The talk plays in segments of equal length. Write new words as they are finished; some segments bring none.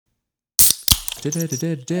I'm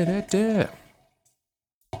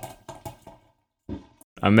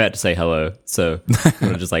about to say hello, so I'm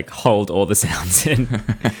going to just like hold all the sounds in.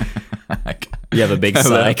 You have a big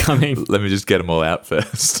sigh coming. Let me just get them all out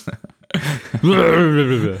first.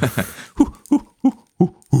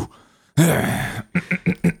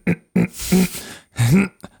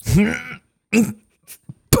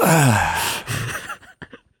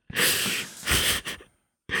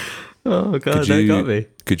 Oh god, that got me.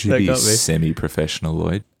 Could you be semi-professional,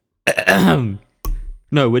 Lloyd?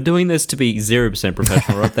 No, we're doing this to be 0%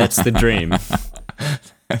 professional, Rob. That's the dream.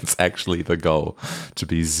 That's actually the goal, to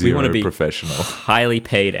be zero we want to be professional. Highly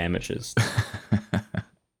paid amateurs.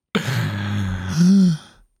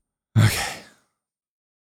 Okay.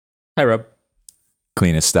 Hi, Rob.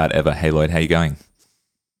 Cleanest start ever. Hey, Lloyd, how you going?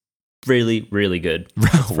 Really, really good.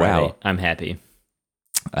 It's Wow. Friday. I'm happy.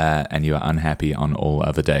 And you are unhappy on all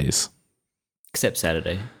other days. Except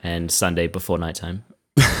Saturday and Sunday before nighttime.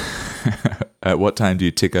 At what time do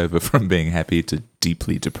you tick over from being happy to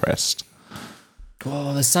deeply depressed?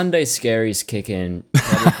 Oh, the Sunday scaries kick in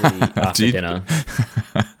probably after dinner.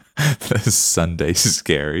 The Sunday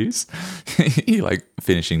scaries. You're like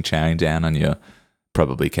finishing chowing down on your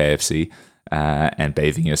probably KFC and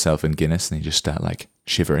bathing yourself in Guinness, and you just start like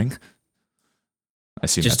shivering. I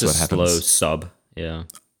assume Just that's what happens. Just a slow sub, yeah.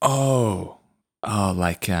 Oh,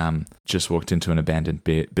 like just walked into an abandoned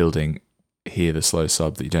building, hear the slow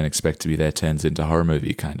sob that you don't expect to be there turns into horror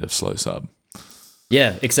movie kind of slow sob.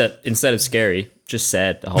 Yeah, except instead of scary, just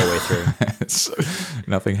sad the whole way through. So,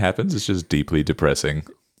 nothing happens. It's just deeply depressing.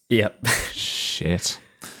 Yep. Shit.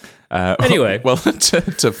 Anyway. Well,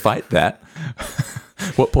 to fight that,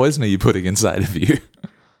 what poison are you putting inside of you?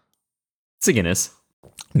 It's a Guinness.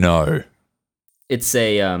 No. It's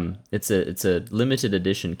a limited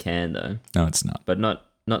edition can though. No, it's not. But not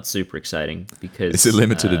super exciting because It's a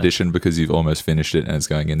limited edition because you've almost finished it and it's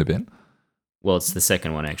going in the bin? Well, it's the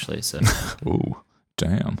second one actually, so. Ooh,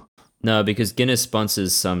 damn. No, because Guinness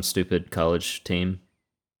sponsors some stupid college team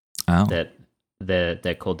that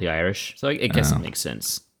they're called the Irish. So I guess it makes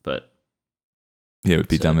sense, but yeah, it would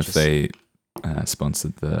be dumb if they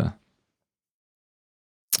sponsored the.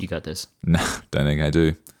 You got this. No, don't think I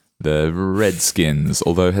do. The Redskins.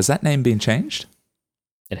 Although, has that name been changed?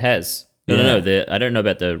 It has. No. I don't know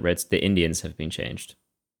about the Reds. The Indians have been changed.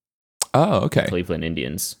 Oh, okay. Cleveland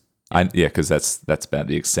Indians. Yeah, because that's about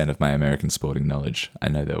the extent of my American sporting knowledge. I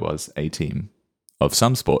know there was a team of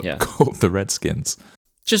some sport called the Redskins.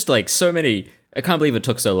 Just like so many. I can't believe it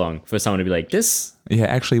took so long for someone to be like, this. Yeah,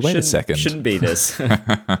 actually, wait a second. Shouldn't be this.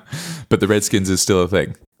 But the Redskins is still a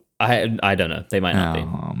thing. I don't know. They might not be.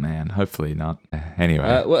 Oh, man. Hopefully not.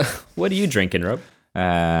 Anyway. What are you drinking, Rob?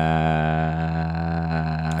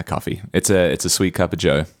 Coffee. It's a sweet cup of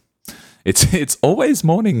joe. It's always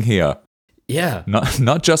morning here. Yeah.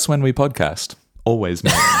 Not just when we podcast. Always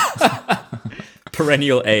morning.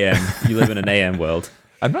 Perennial AM. You live in an AM world.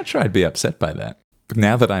 I'm not sure I'd be upset by that. But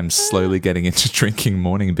now that I'm slowly getting into drinking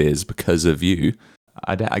morning beers because of you,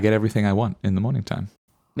 I get everything I want in the morning time.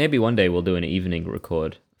 Maybe one day we'll do an evening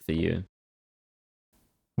record for you.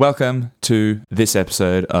 Welcome to this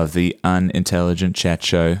episode of the Unintelligent Chat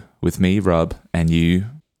Show with me, Rob, and you,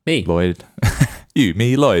 me, Lloyd. You,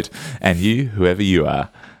 me, Lloyd, and you, whoever you are.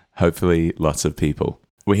 Hopefully, lots of people.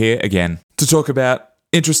 We're here again to talk about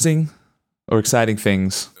interesting or exciting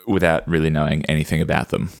things without really knowing anything about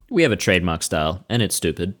them. We have a trademark style, and it's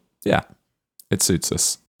stupid. Yeah, it suits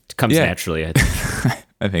us. It comes naturally, I think.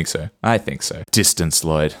 I think so. Distance,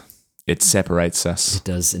 Lloyd. It separates us. It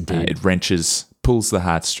does indeed. It wrenches, pulls the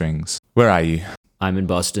heartstrings. Where are you? I'm in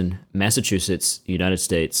Boston, Massachusetts, United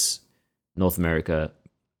States, North America,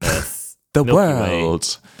 Earth, the Milky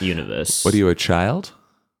world, Way, universe. What are you, a child?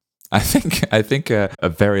 I think a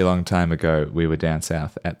very long time ago we were down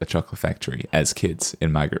south at the chocolate factory as kids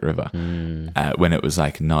in Margaret River when it was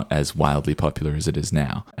like not as wildly popular as it is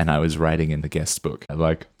now. And I was writing in the guest book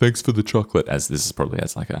like, thanks for the chocolate, as this is probably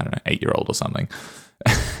as like, I don't know, 8-year-old or something.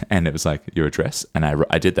 And it was like, your address. And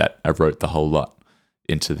I did that. I wrote the whole lot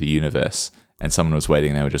into the universe. And someone was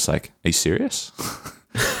waiting and they were just like, are you serious?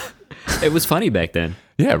 It was funny back then.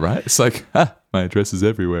 Yeah, right? It's like, my address is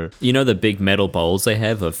everywhere. You know the big metal bowls they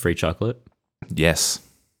have of free chocolate? Yes.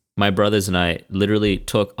 My brothers and I literally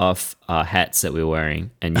took off our hats that we were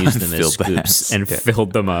wearing and used them as scoops and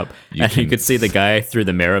filled them up. You could see the guy through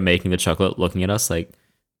the mirror making the chocolate looking at us like,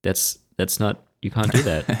 that's not, you can't do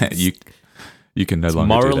that. You can no longer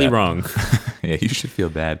morally do that. Wrong. Yeah, you should feel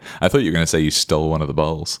bad. I thought you were going to say you stole one of the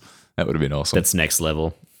bowls. That would have been awesome. That's next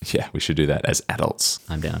level. Yeah, we should do that as adults.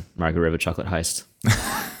 I'm down. Margaret River chocolate heist.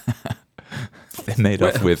 They're made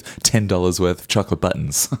off with $10 worth of chocolate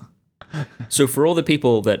buttons. So for all the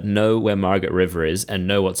people that know where Margaret River is and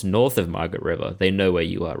know what's north of Margaret River, they know where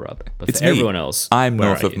you are, Rob. But It's for me. everyone else, I'm where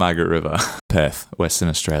north are of you? Margaret River, Perth, Western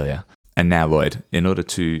Australia. And now, Lloyd, in order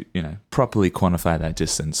to, properly quantify that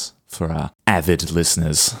distance for our avid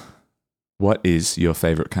listeners, what is your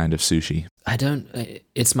favorite kind of sushi?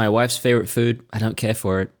 It's my wife's favorite food. I don't care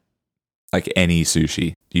for it. Like any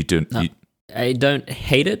sushi. You do. No, I don't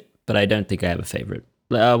hate it, but I don't think I have a favorite.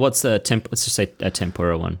 What's the let's just say a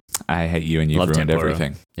tempura one. I hate you and you've ruined tempura.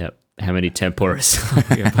 everything. Yep. How many tempuras?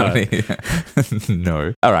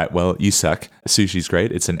 No. All right, well, you suck. Sushi's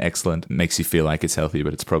great. It's an excellent, makes you feel like it's healthy,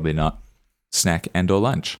 but it's probably not, snack and or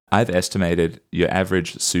lunch. I've estimated your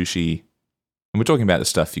average sushi, and we're talking about the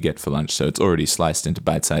stuff you get for lunch, so it's already sliced into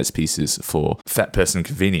bite-sized pieces for fat person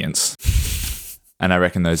convenience. And I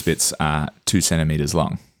reckon those bits are 2 centimeters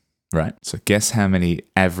long, right? So guess how many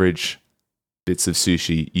average bits of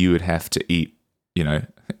sushi you would have to eat,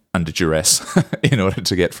 under duress in order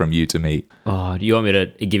to get from you to me. Oh, do you want me to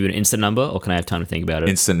give you an instant number, or can I have time to think about it?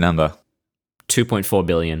 Instant number. 2.4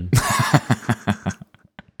 billion.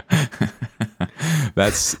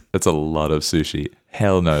 That's a lot of sushi.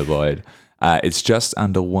 Hell no, Lloyd. It's just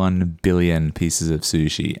under 1 billion pieces of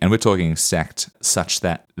sushi. And we're talking stacked such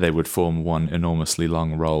that they would form one enormously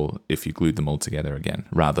long roll if you glued them all together again,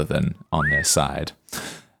 rather than on their side.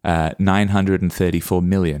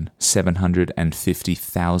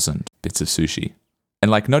 934,750,000 bits of sushi. And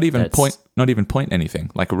not even point anything,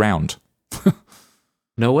 like round.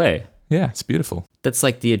 No way. Yeah, it's beautiful. That's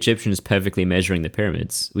like the Egyptians perfectly measuring the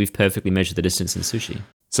pyramids. We've perfectly measured the distance in sushi.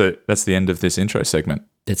 So that's the end of this intro segment.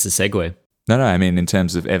 It's a segue. No, I mean in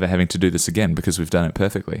terms of ever having to do this again because we've done it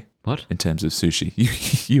perfectly. What? In terms of sushi.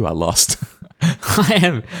 You are lost. I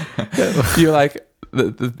am. You're like,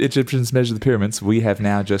 the Egyptians measured the pyramids. We have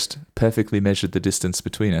now just perfectly measured the distance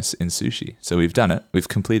between us in sushi. So we've done it. We've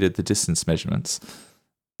completed the distance measurements.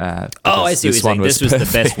 I see what you're saying. This was the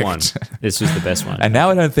best one. This was the best one. And now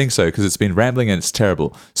I don't think so because it's been rambling and it's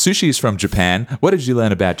terrible. Sushi is from Japan. What did you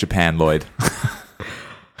learn about Japan, Lloyd?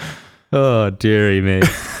 Oh, dearie me.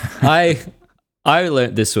 I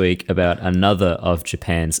learned this week about another of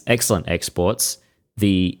Japan's excellent exports,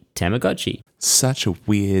 the Tamagotchi. Such a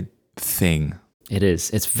weird thing. It is.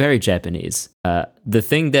 It's very Japanese. The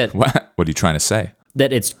thing that... What are you trying to say?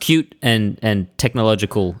 That it's cute and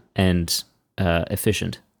technological and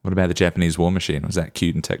efficient. What about the Japanese war machine? Was that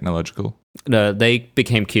cute and technological? No, they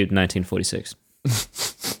became cute in 1946.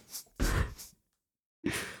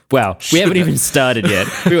 Wow, we haven't even started yet.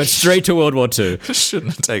 We went straight to World War II.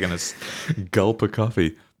 Shouldn't have taken a gulp of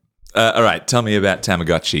coffee. All right, tell me about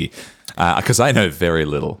Tamagotchi, because I know very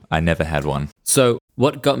little. I never had one. So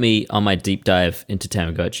what got me on my deep dive into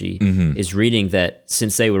Tamagotchi is reading that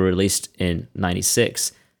since they were released in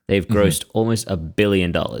 96, they've grossed almost $1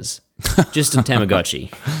 billion just in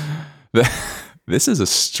Tamagotchi. This is a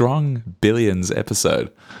strong billions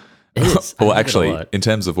episode. It is. Or actually, in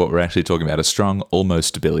terms of what we're actually talking about, a strong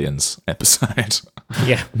almost billions episode.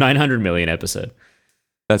 Yeah, 900 million episode.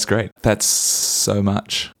 That's great. That's so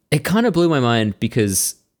much. It kind of blew my mind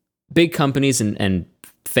because big companies and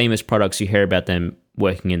famous products, you hear about them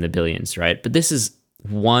working in the billions, right? But this is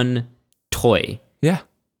one toy. Yeah.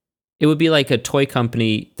 It would be like a toy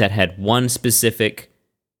company that had one specific,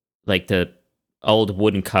 like the old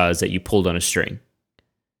wooden cars that you pulled on a string.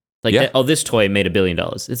 Like, this toy made $1 billion.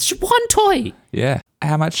 It's just one toy. Yeah.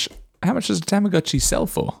 How much does a Tamagotchi sell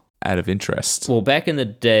for, out of interest? Well, back in the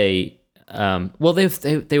day,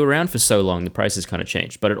 they were around for so long, the prices kind of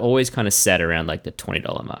changed, but it always kind of sat around like the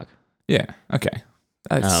 $20 mark. Yeah. Okay.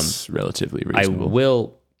 That's relatively reasonable. I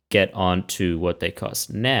will get on to what they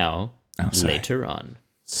cost now later on.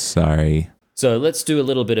 Sorry. So let's do a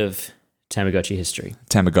little bit of Tamagotchi history.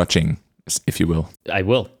 Tamagotching, if you will. I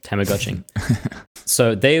will. Tamagotching.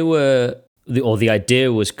 So they were, the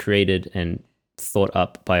idea was created and thought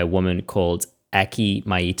up by a woman called Aki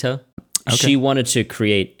Maita. Okay. She wanted to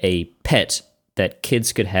create a pet that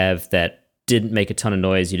kids could have that didn't make a ton of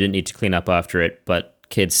noise. You didn't need to clean up after it, but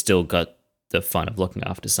kids still got the fun of looking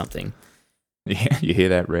after something. Yeah, you hear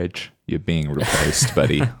that, Reg? You're being replaced,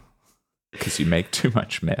 buddy. Because you make too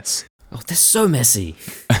much mess. Oh, they're so messy.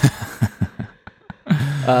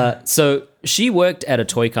 So she worked at a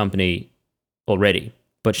toy company already,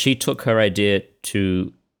 but she took her idea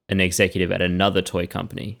to an executive at another toy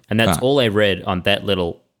company. And that's all I read on that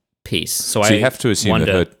little piece. So you have to assume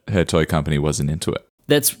that her toy company wasn't into it.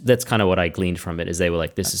 That's kind of what I gleaned from it, is they were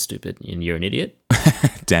like, this is stupid and you're an idiot.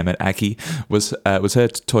 Damn it, Aki. Was her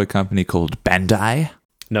toy company called Bandai?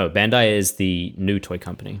 No, Bandai is the new toy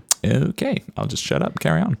company. Okay, I'll just shut up.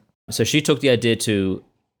 Carry on. So she took the idea to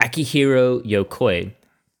Akihiro Yokoi,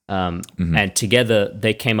 And together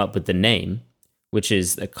they came up with the name, which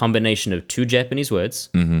is a combination of two Japanese words,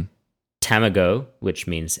 tamago, which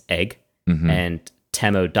means egg, and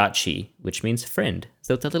tamodachi, which means friend.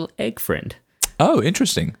 So it's a little egg friend. Oh,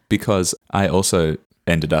 interesting. Because I also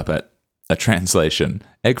ended up at a translation.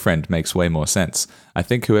 Egg friend makes way more sense. I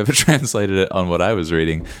think whoever translated it on what I was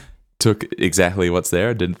reading took exactly what's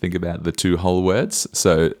there, didn't think about the two whole words.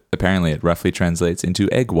 So apparently it roughly translates into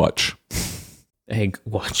egg watch. Egg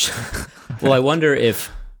watch. Well, I wonder if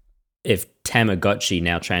Tamagotchi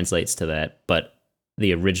now translates to that, but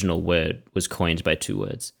the original word was coined by two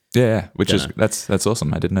words. Yeah, that's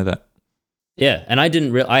awesome. I didn't know that. Yeah, and I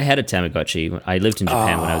didn't. I had a Tamagotchi. I lived in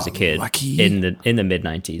Japan when I was a kid, lucky. in the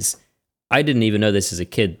mid-90s. I didn't even know this as a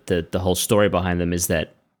kid. The whole story behind them is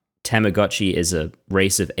that Tamagotchi is a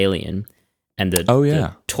race of alien, and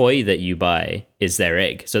the toy that you buy is their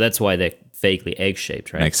egg. So that's why they're vaguely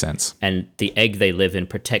egg-shaped, right? Makes sense. And the egg they live in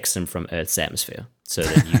protects them from Earth's atmosphere, so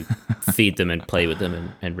that you feed them and play with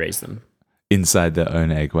them and raise them. Inside their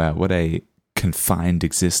own egg. Wow, what a confined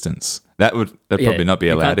existence. That'd probably not be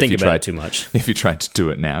allowed if you tried too much. If you tried to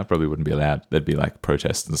do it now, probably wouldn't be allowed. There'd be like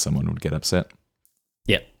protests and someone would get upset.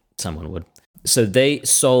 Yeah, someone would. So they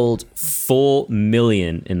sold 4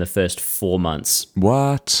 million in the first 4 months.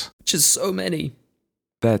 What? Which is so many.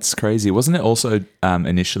 That's crazy. Wasn't it also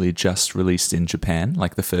initially just released in Japan?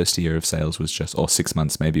 Like the first year of sales was just, or 6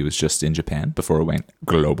 months maybe, was just in Japan before it went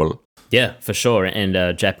global. Yeah, for sure.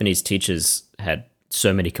 And Japanese teachers had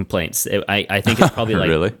so many complaints. I think it's probably like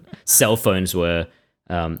really? Cell phones were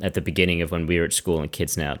at the beginning of when we were at school, and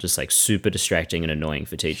kids now, just like super distracting and annoying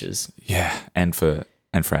for teachers. Yeah, and for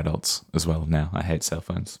adults as well now. I hate cell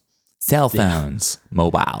phones. Cell phones. Yeah.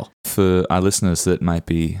 Mobile. For our listeners that might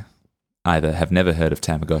be either have never heard of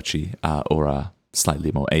Tamagotchi or are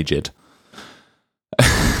slightly more aged,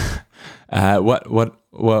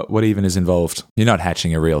 what even is involved? You're not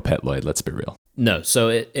hatching a real pet, Lloyd, let's be real. No, so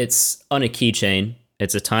it's on a keychain.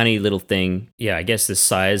 It's a tiny little thing. Yeah, I guess the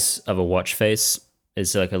size of a watch face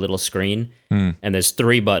is like a little screen. And there's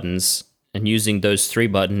 3 buttons. And using those 3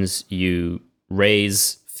 buttons, you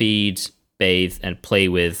raise, feed, bathe, and play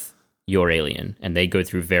with your alien. And they go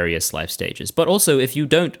through various life stages. But also, if you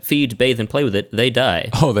don't feed, bathe, and play with it, they die.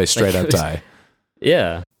 Oh, they straight up die.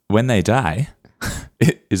 Yeah. When they die,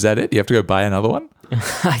 is that it? You have to go buy another one?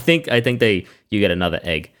 I think you get another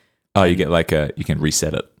egg. Oh, you get you can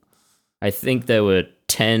reset it. I think there were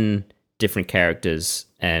 10 different characters,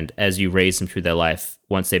 and as you raise them through their life,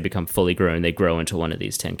 once they become fully grown, they grow into one of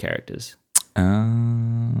these 10 characters.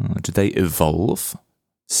 Do they evolve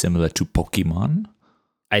similar to Pokemon?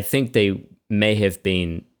 I think they may have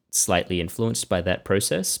been slightly influenced by that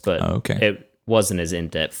process, but it wasn't as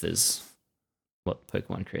in-depth as what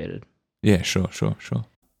Pokemon created. Yeah, sure.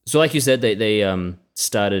 So like you said, they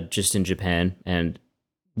started just in Japan, and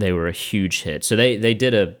they were a huge hit. So they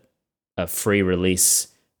did a free release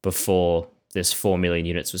before this 4 million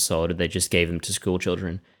units was sold, and they just gave them to school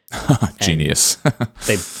children. Genius.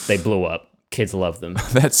 they blew up. Kids love them.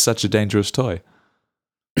 That's such a dangerous toy.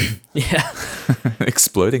 Yeah.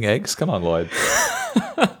 Exploding eggs? Come on, Lloyd.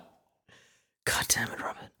 God damn it,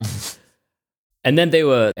 Robert. And then they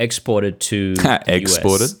were exported to the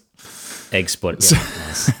Exported? US. Exported. Yeah,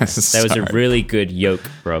 nice. That was a really good yoke,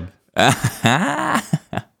 Rob.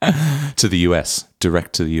 To the US.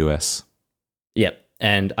 Direct to the US. Yep.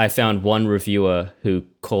 And I found one reviewer who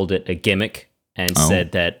called it a gimmick and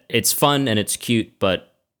said that it's fun and it's cute,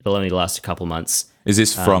 but it'll only last a couple months. Is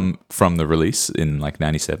this from the release in like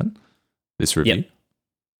 97? This review? Yep.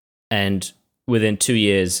 And within 2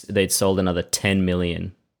 years, they'd sold another 10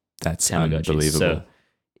 million. That's Tamagotchis. Unbelievable. So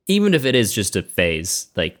even if it is just a phase,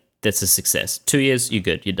 like that's a success. 2 years, you're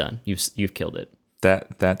good. You're done. You've killed it.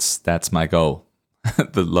 That's my goal.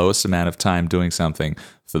 The lowest amount of time doing something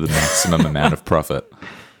for the maximum amount of profit.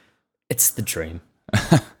 It's the dream.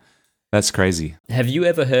 That's crazy. Have you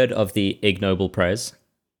ever heard of the Ig Nobel Prize?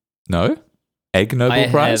 No? Egg Nobel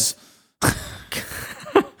Prize?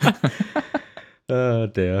 Oh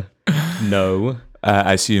dear. No.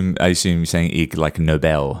 I assume you're saying Ig like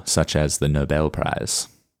Nobel, such as the Nobel Prize.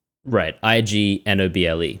 Right.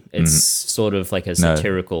 IGNOBLE. It's sort of like a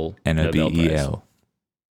satirical Nobel Prize. Nobel.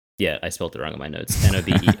 Yeah, I spelled it wrong in my notes.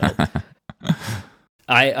 Nobel.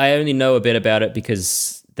 I only know a bit about it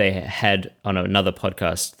because they had on another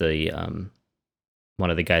podcast the one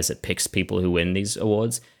of the guys that picks people who win these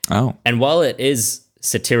awards. Oh. And while it is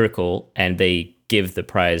satirical and they give the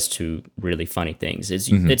prize to really funny things,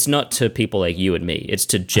 it's not to people like you and me. It's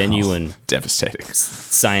to genuine devastating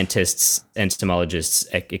scientists, entomologists,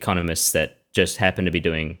 economists that just happen to be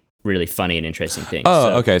doing really funny and interesting things.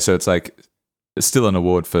 Oh, okay. So it's like It's still an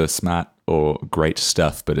award for smart or great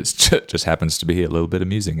stuff, but it just happens to be a little bit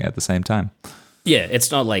amusing at the same time. Yeah, it's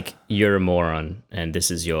not like you're a moron and this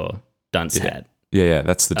is your dunce hat. Yeah,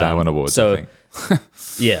 that's the Darwin Awards, I think.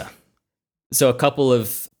 Yeah. So a couple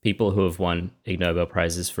of people who have won Ig Nobel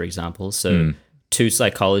Prizes, for example. So 2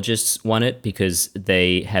 psychologists won it because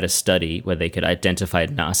they had a study where they could identify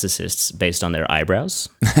narcissists based on their eyebrows.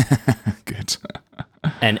 Good.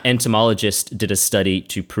 An entomologist did a study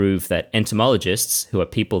to prove that entomologists, who are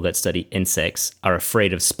people that study insects, are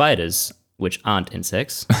afraid of spiders, which aren't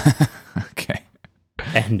insects. Okay.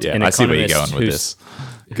 And yeah, an I see where you're economist going with this.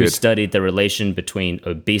 who studied the relation between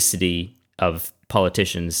obesity of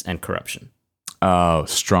politicians and corruption. Oh,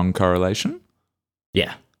 strong correlation?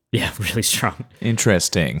 Yeah, really strong.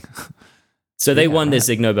 Interesting. So they won this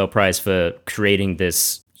Ig Nobel Prize for creating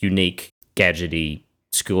this unique, gadgety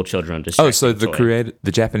school children distracting Oh, so toy.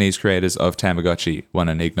 the Japanese creators of Tamagotchi won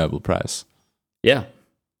an Ig Nobel Prize. Yeah.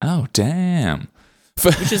 Oh, damn.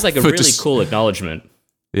 Which is like a really cool acknowledgement.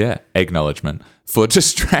 Yeah, acknowledgement for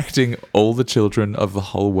distracting all the children of the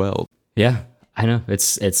whole world. Yeah, I know.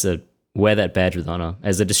 It's a wear that badge with honor.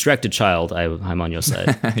 As a distracted child, I'm on your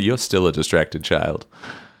side. You're still a distracted child.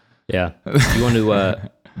 Yeah. Do you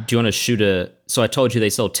want to shoot a? So I told you they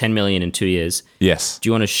sold 10 million in 2 years. Yes. Do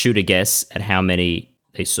you want to shoot a guess at how many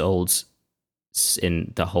they sold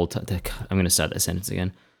in the whole time? I'm going to start that sentence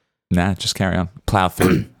again. Nah, just carry on. Plow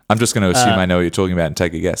through. I'm just going to assume I know what you're talking about and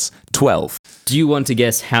take a guess. 12. Do you want to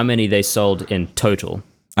guess how many they sold in total?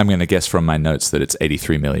 I'm going to guess from my notes that it's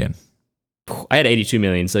 83 million. I had 82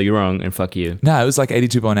 million, so you're wrong, and fuck you. No, it was like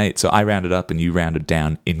 82.8, so I rounded up and you rounded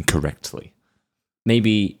down incorrectly.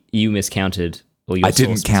 Maybe you miscounted, or your I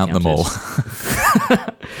didn't count them all.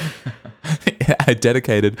 I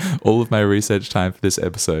dedicated all of my research time for this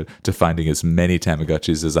episode to finding as many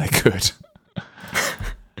Tamagotchis as I could.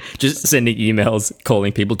 Just sending emails,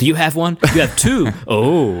 calling people. Do you have one? You have 2.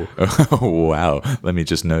 Oh. Oh, wow. Let me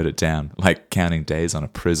just note it down. Like counting days on a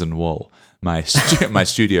prison wall. My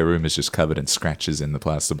studio room is just covered in scratches in the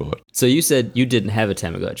plasterboard. So you said you didn't have a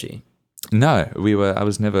Tamagotchi. No, I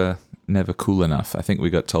was never cool enough. I think we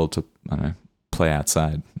got told to, I don't know, play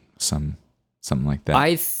outside, something like that.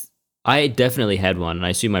 I definitely had one, and I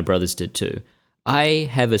assume my brothers did too. I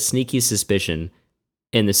have a sneaky suspicion,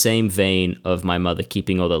 in the same vein of my mother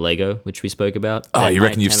keeping all the Lego, which we spoke about. Oh, you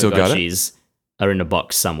reckon you've still got it? Tamagotchis are in a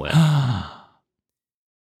box somewhere.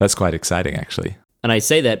 That's quite exciting, actually. And I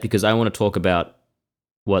say that because I want to talk about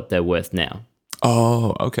what they're worth now.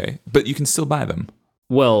 Oh, okay. But you can still buy them.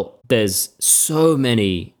 Well, there's so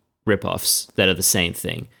many ripoffs that are the same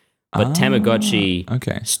thing. But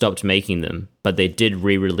Tamagotchi stopped making them, but they did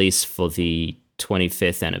re-release for the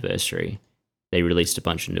 25th anniversary. They released a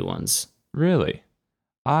bunch of new ones. Really?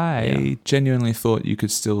 I genuinely thought you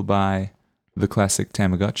could still buy the classic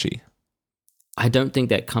Tamagotchi. I don't think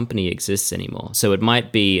that company exists anymore. So it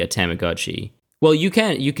might be a Tamagotchi. Well, you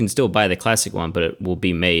can still buy the classic one, but it will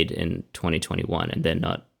be made in 2021 and then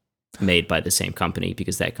not made by the same company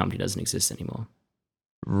because that company doesn't exist anymore.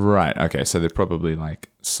 Right. Okay. So they probably like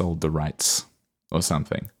sold the rights or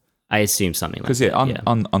something. I assume something like that. Because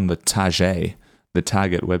on the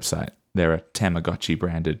Target website, there are Tamagotchi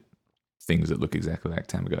branded things that look exactly like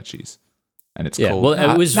Tamagotchis, and it's called.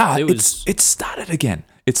 Well, it started again.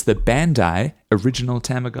 It's the Bandai original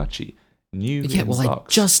Tamagotchi, new in box,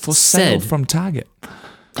 I just for sale said from Target.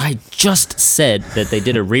 I just said that they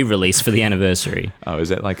did a re-release for the anniversary. Oh, is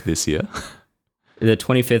that like this year? The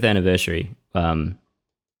 25th anniversary. And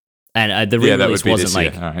the re-release wasn't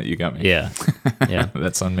like. All right, you got me. Yeah.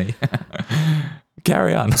 That's on me.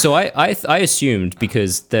 Carry on. So I assumed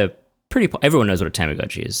because they're pretty. Everyone knows what a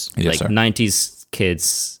Tamagotchi is. Yes, like sir. 90s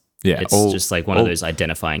kids. Yeah, it's just like one of those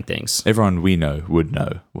identifying things. Everyone we know would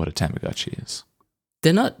know what a Tamagotchi is.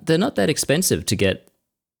 They're not that expensive to get.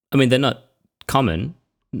 I mean, they're not common.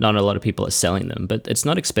 Not a lot of people are selling them, but it's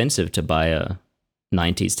not expensive to buy a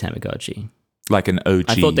 90s Tamagotchi. Like an OG.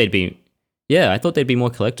 I thought they'd be more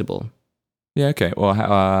collectible. Yeah. Okay. Well.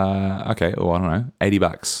 Okay. Well, I don't know.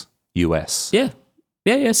 $80 US. Yeah.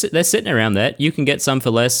 They're sitting around that. You can get some for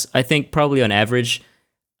less. I think probably on average,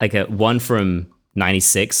 like a one from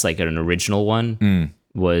 96, like an original one,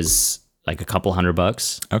 was like a couple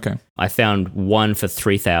 $100. Okay. I found one for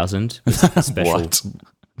 3,000. A special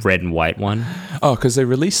red and white one. Oh, because they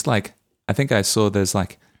released I think I saw there's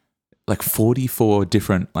like 44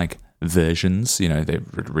 different like versions. You know, they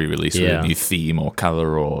re-released with a new theme or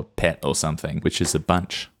color or pet or something, which is a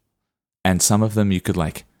bunch. And some of them you could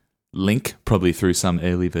like link probably through some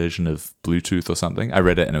early version of Bluetooth or something. I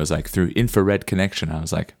read it and it was like through infrared connection. I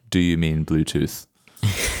was like, do you mean Bluetooth?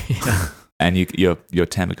 And your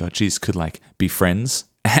Tamagotchis could like be friends,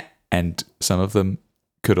 and some of them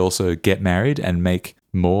could also get married and make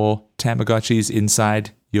more Tamagotchis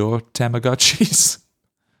inside your Tamagotchis.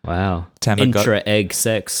 Wow. Intra-Egg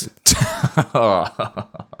Sex. Oh.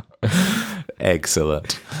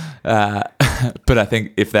 Excellent. But I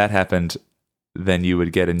think if that happened, then you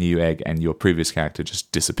would get a new egg and your previous character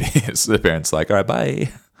just disappears. The parents like, all right, bye.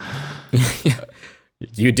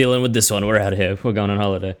 You dealing with this one. We're out of here. We're going on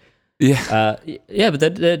holiday. Yeah.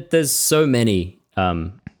 But there's so many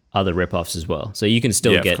other ripoffs as well. So you can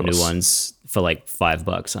still get new ones for like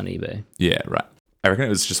 $5 on eBay. Yeah, right. I reckon it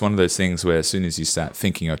was just one of those things where as soon as you start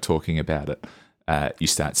thinking or talking about it, you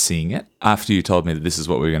start seeing it. After you told me that this is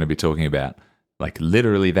what we were going to be talking about, like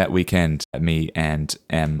literally that weekend, me and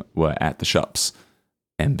Em were at the shops,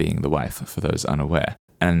 Em being the wife, for those unaware.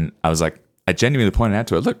 And I was like, I genuinely pointed out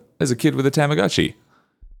to her, look, there's a kid with a Tamagotchi.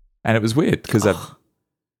 And it was weird because I've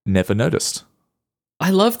never noticed. I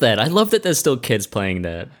love that. I love that there's still kids playing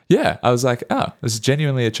that. Yeah, I was like, oh, this is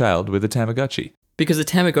genuinely a child with a Tamagotchi. Because a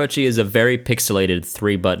Tamagotchi is a very pixelated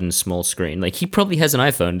 3-button small screen. Like, he probably has an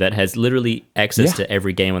iPhone that has literally access to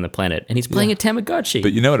every game on the planet, and he's playing a Tamagotchi.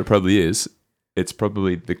 But you know what it probably is? It's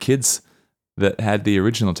probably the kids that had the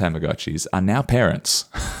original Tamagotchis are now parents.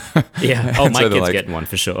 Yeah. Oh, my kid's getting one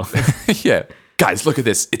for sure. Yeah. Guys, look at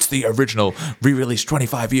this. It's the original re-released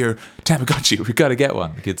 25-year Tamagotchi. We've got to get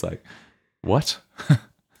one. The kid's like, what?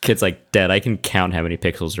 Kid's like, Dad, I can count how many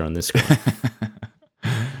pixels are on this screen.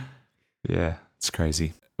 Yeah. It's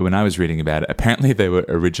crazy. When I was reading about it, apparently they were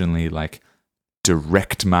originally like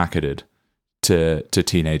direct marketed to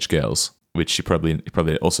teenage girls, which you're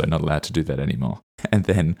probably also not allowed to do that anymore. And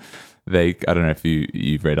then I don't know if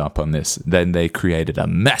you've read up on this, then they created a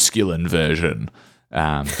masculine version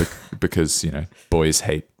because, boys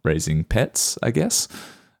hate raising pets, I guess.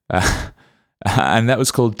 And that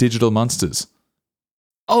was called Digital Monsters.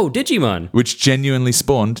 Oh, Digimon. Which genuinely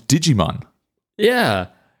spawned Digimon. Yeah.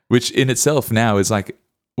 Which in itself now is like,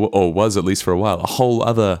 or was at least for a while, a whole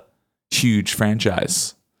other huge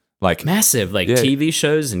franchise. Like massive, like TV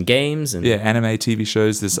shows and games. And anime TV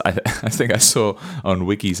shows. I think I saw on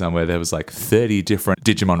Wiki somewhere there was like 30 different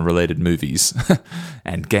Digimon-related movies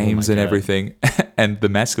and games and everything. And the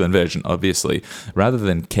masculine version, obviously, rather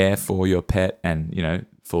than care for your pet and,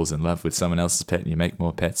 falls in love with someone else's pet and you make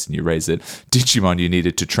more pets and you raise it, Digimon you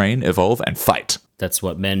needed to train, evolve, and fight. That's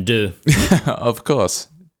what men do. Of course.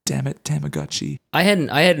 Damn it, Tamagotchi. I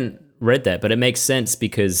hadn't read that, but it makes sense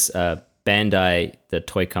because Bandai, the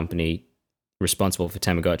toy company responsible for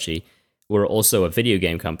Tamagotchi, were also a video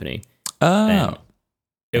game company. Oh. And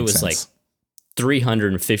it was like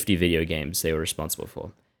 350 video games they were responsible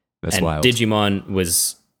for. That's wild. Digimon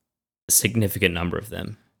was a significant number of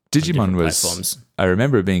them. Digimon was, platforms. I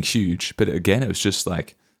remember it being huge, but again, it was just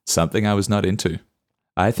like something I was not into.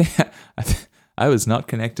 I think I was not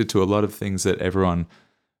connected to a lot of things that everyone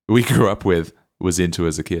we grew up with was into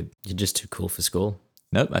as a kid. You're just too cool for school.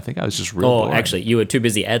 Nope, I think I was just real boring. Actually, you were too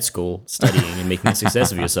busy at school studying and making a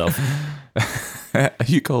success of yourself. Are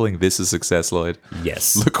you calling this a success, Lloyd?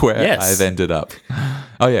 Yes. Look where I've ended up.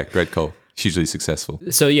 Oh yeah, great call. Hugely successful.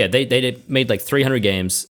 So yeah, they made like 300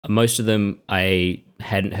 games. Most of them I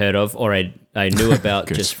hadn't heard of or I knew about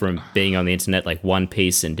just from being on the internet, like One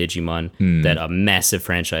Piece and Digimon, that are massive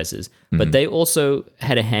franchises. But they also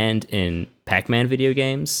had a hand in Pac-Man video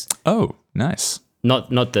games. Oh, nice. Not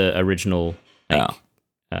the original.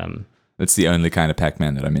 That's the only kind of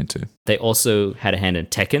Pac-Man that I'm into. They also had a hand in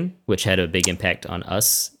Tekken, which had a big impact on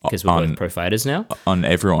us because we're both pro fighters now. On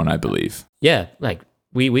everyone, I believe. Yeah, like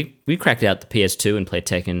we cracked out the PS2 and played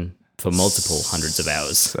Tekken for multiple hundreds of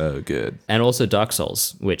hours. So good. And also Dark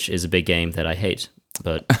Souls, which is a big game that I hate,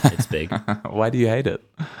 but it's big. Why do you hate it?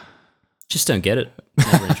 Just don't get it.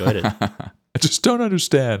 Never enjoyed it. I just don't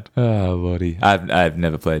understand. Oh, Lordy. I've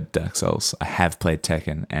never played Dark Souls. I have played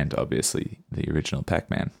Tekken and obviously the original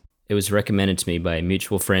Pac-Man. It was recommended to me by a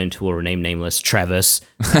mutual friend who will remain nameless, Travis,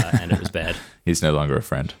 and it was bad. He's no longer a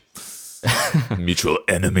friend. Mutual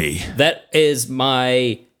enemy. That is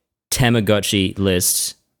my Tamagotchi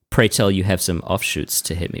list. Pray tell you have some offshoots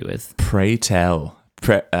to hit me with. Pray tell.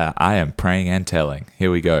 I am praying and telling.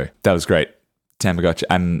 Here we go. That was great. Tamagotchi.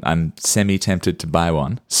 I'm semi-tempted to buy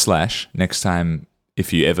one. / next time,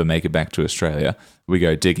 if you ever make it back to Australia, we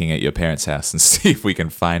go digging at your parents' house and see if we can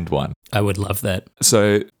find one. I would love that.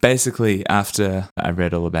 So basically, after I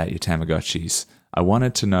read all about your Tamagotchis, I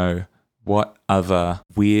wanted to know what other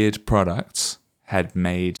weird products had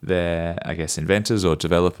made their, I guess, inventors or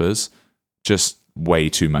developers just way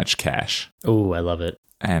too much cash. Oh, I love it.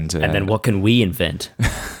 And then what can we invent?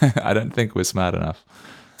 I don't think we're smart enough.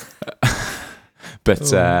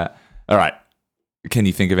 But All right. Can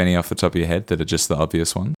you think of any off the top of your head that are just the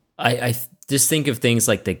obvious one? I just think of things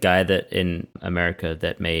like the guy that in America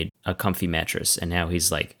that made a comfy mattress, and now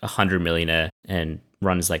he's like $100 millionaire and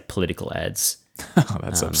runs like political ads. Oh,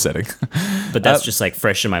 that's upsetting. But that's just like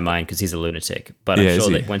fresh in my mind because he's a lunatic. But I'm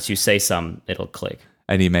sure that once you say some, it'll click.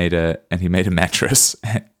 And he made a mattress.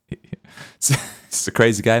 It's a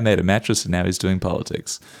crazy guy, made a mattress, and now he's doing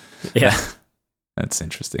politics. Yeah. That's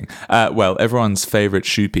interesting. Well, everyone's favorite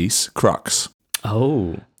shoe piece, Crocs.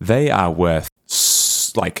 Oh. They are worth,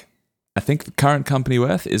 I think the current company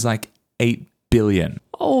worth is like $8 billion.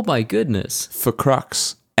 Oh my goodness. For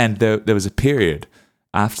Crocs. And there was a period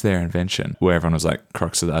after their invention where everyone was like,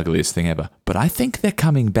 Crocs are the ugliest thing ever. But I think they're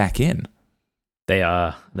coming back in. They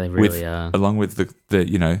are. They really are. Along with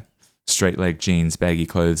the straight leg jeans, baggy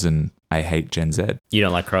clothes, and I hate Gen Z. You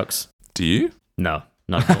don't like Crocs? Do you? No,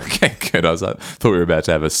 not at all. Okay, good. Thought we were about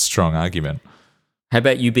to have a strong argument. How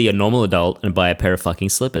about you be a normal adult and buy a pair of fucking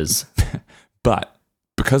slippers? But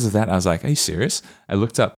because of that, I was like, are you serious? I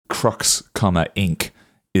looked up Crocs, Inc.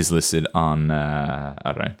 is listed on,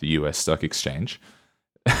 the US stock exchange.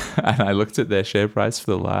 And I looked at their share price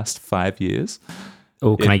for the last 5 years.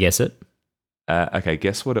 Oh, can I guess it? Okay,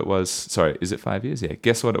 guess what it was. Sorry, is it 5 years? Yeah,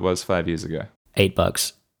 guess what it was 5 years ago.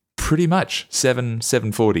 $8. Pretty much.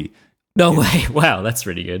 $7.40. No way. Wow, that's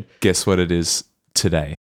really good. Guess what it is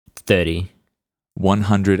today? 30.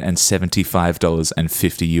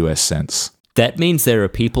 $175.50 US cents. That means there are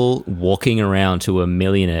people walking around who are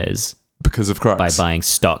millionaires because of Crocs. By buying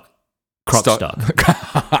stock. Croc stock.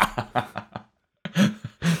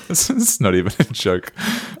 It's not even a joke.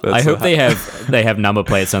 I hope they have number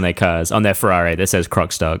plates on their cars, on their Ferrari that says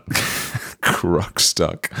Croc stock. Croc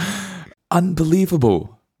stock.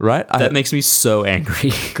 Unbelievable, right? That makes me so angry.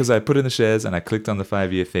 Because I put in the shares and I clicked on the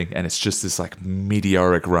 5-year thing and it's just this like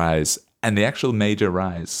meteoric rise. And the actual major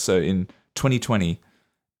rise. So in 2020,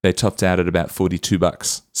 they topped out at about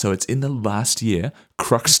 $42. So it's in the last year,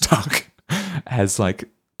 Croc stock has like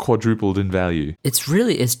quadrupled in value.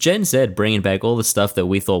 It's Gen Z bringing back all the stuff that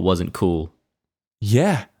we thought wasn't cool.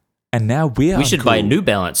 Yeah. And now we should buy New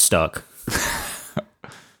Balance stock.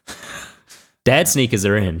 Dad sneakers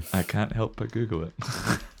are in. I can't help but Google it.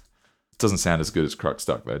 Doesn't sound as good as Croc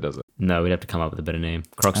stock though, does it? No, we'd have to come up with a better name.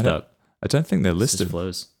 Croc stock. I don't think they're listed.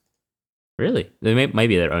 Flows. Really?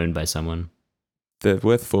 Maybe they're owned by someone. They're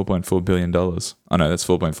worth $4.4 billion. Oh no, that's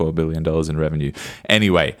 $4.4 billion in revenue.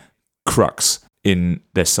 Anyway, Crocs.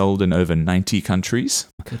 They're sold in over 90 countries.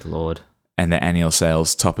 Good Lord. And their annual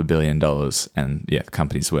sales top $1 billion. And yeah, the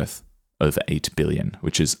company's worth over $8 billion,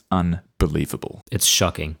 which is unbelievable. It's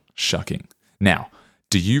shocking. Shocking. Now,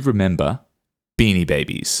 do you remember Beanie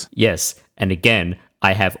Babies? Yes. And again,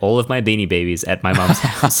 I have all of my Beanie Babies at my mom's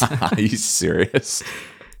house. Are you serious?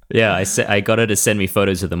 Yeah, I got her to send me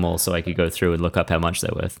photos of them all so I could go through and look up how much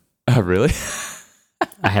they're worth. Oh, really?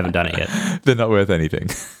 I haven't done it yet. They're not worth anything.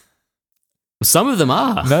 Some of them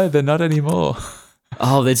are. No, they're not anymore.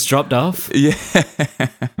 Oh, it's dropped off? Yeah.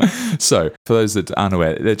 So, for those that aren't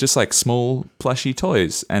aware, they're just like small plushy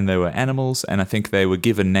toys, and they were animals, and I think they were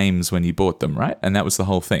given names when you bought them, right? And that was the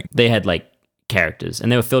whole thing. They had like characters,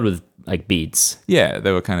 and they were filled with like beads. Yeah,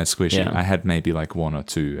 they were kind of squishy. Yeah. I had maybe like one or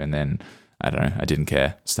two, and then, I don't know, I didn't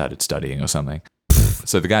care, started studying or something.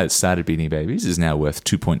 So the guy that started Beanie Babies is now worth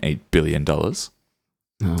 $2.8 billion.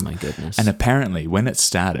 Oh my goodness. And apparently when it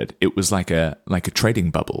started, it was like a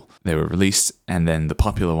trading bubble. They were released and then the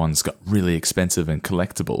popular ones got really expensive and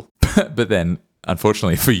collectible. But then,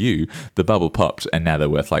 unfortunately for you, the bubble popped and now they're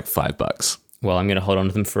worth like $5. Well, I'm going to hold on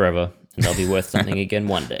to them forever and they'll be worth something again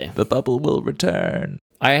one day. The bubble will return.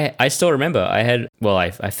 I still remember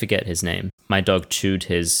I forget his name. My dog chewed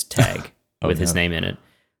his tag with his name in it,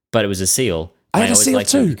 but it was a seal. I had a seal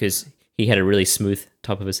too. Because he had a really smooth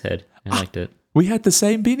top of his head. I liked it. We had the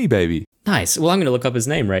same Beanie Baby. Nice. Well, I'm going to look up his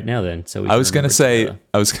name right now then. So I was going to say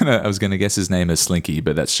I was going to guess his name as Slinky,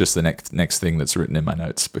 but that's just the next thing that's written in my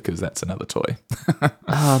notes because that's another toy.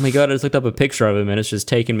 Oh my god! I just looked up a picture of him and it's just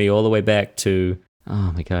taken me all the way back to.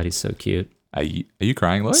 Oh my god, he's so cute. Are you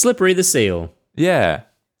crying, Lloyd? Slippery the seal. Yeah,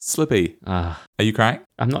 Slippy. Are you crying?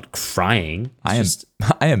 I'm not crying. I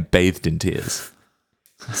am bathed in tears.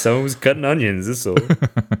 Someone was cutting onions, that's all.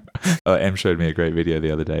 Em showed me a great video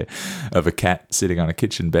the other day of a cat sitting on a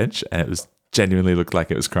kitchen bench and it was genuinely looked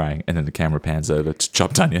like it was crying and then the camera pans over to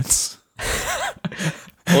chopped onions.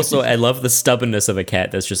 Also, I love the stubbornness of a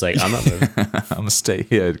cat that's just like, I'm not moving. I'm going to stay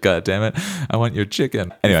here, god damn it. I want your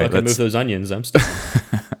chicken. Anyway, if I can move those onions, I'm stubborn.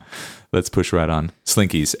 Let's push right on.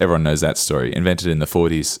 Slinkies, everyone knows that story. Invented in the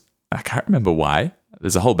 40s. I can't remember why.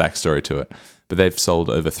 There's a whole backstory to it. But they've sold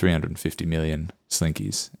over 350 million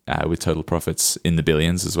Slinkies with total profits in the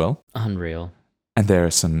billions as well. Unreal. And there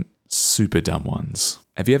are some super dumb ones.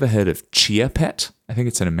 Have you ever heard of Chia Pet? I think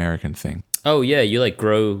it's an American thing. Oh, yeah. You like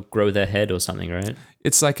grow their head or something, right?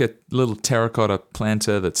 It's like a little terracotta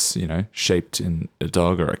planter that's, shaped in a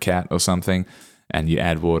dog or a cat or something. And you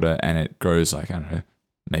add water and it grows like, I don't know,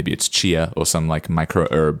 maybe it's chia or some like micro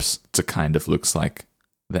herbs to kind of looks like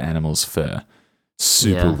the animal's fur.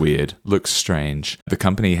 Super weird. Looks strange. The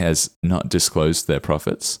company has not disclosed their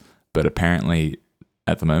profits, but apparently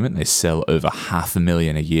at the moment they sell over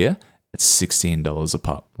 $500,000 a year at $16 a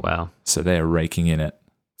pop. Wow. So they're raking in it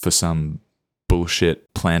for some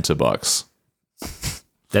bullshit planter box.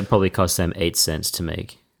 That probably cost them 8 cents to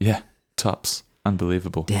make. Yeah, tops.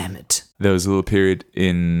 Unbelievable. Damn it. There was a little period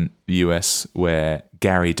in the US where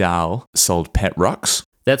Gary Dahl sold pet rocks.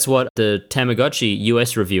 That's what the Tamagotchi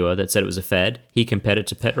US reviewer that said it was a fad, he compared it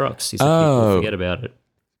to Pet Rocks. He said people forget about it.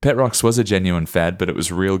 Pet Rocks was a genuine fad, but it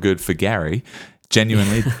was real good for Gary.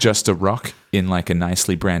 Genuinely just a rock in like a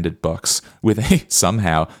nicely branded box with a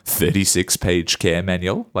somehow 36-page care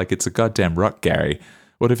manual. Like it's a goddamn rock, Gary.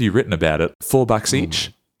 What have you written about it? $4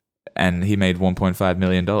 each. And he made $1.5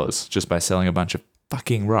 million just by selling a bunch of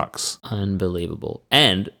fucking rocks. Unbelievable.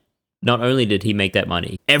 And not only did he make that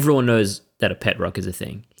money, everyone knows that a pet rock is a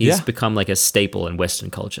thing. He's become like a staple in Western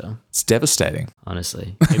culture. It's devastating.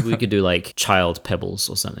 Honestly. Maybe we could do like child pebbles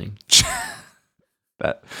or something.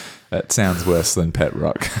 That sounds worse than pet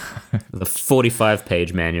rock. The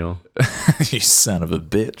 45-page manual. You son of a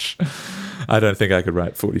bitch. I don't think I could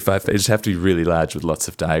write 45 pages. Have to be really large with lots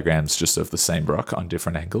of diagrams just of the same rock on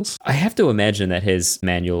different angles. I have to imagine that his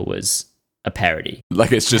manual was a parody.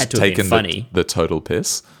 Like it's just taken the total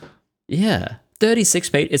piss. Yeah. 36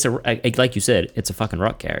 pages. It's like you said, it's a fucking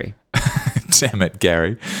rock, Gary. Damn it,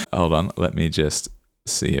 Gary. Hold on. Let me just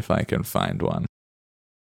see if I can find one.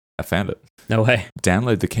 I found it. No way.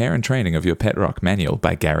 Download the care and training of your pet rock manual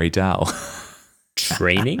by Gary Dahl.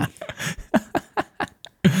 Training?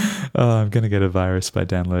 Oh, I'm going to get a virus by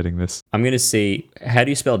downloading this. I'm going to see, how do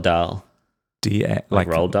you spell Dahl? D-A- like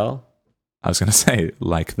Roald Dahl? I was going to say,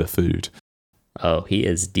 like the food. Oh, he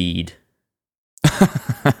is deed.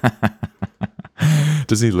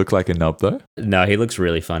 Does he look like a knob, though? No, he looks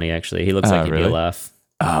really funny, actually. He looks like he'd be a laugh.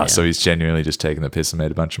 Ah, so he's genuinely just taken the piss and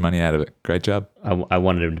made a bunch of money out of it. Great job. I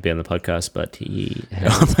wanted him to be on the podcast, but he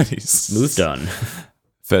has moved on.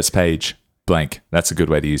 First page, blank. That's a good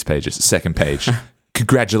way to use pages. Second page.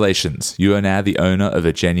 Congratulations. You are now the owner of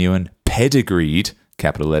a genuine, pedigreed,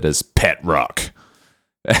 capital letters, pet rock.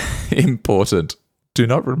 Important. Do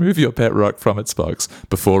not remove your pet rock from its box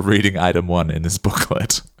before reading item 1 in this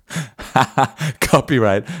booklet.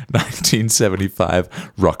 Copyright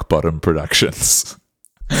 1975 Rock Bottom Productions.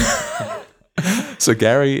 So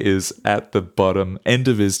Gary is at the bottom end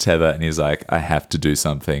of his tether and he's like, I have to do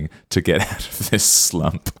something to get out of this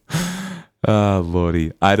slump. Oh,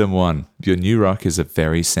 lordy. Item 1. Your new rock is a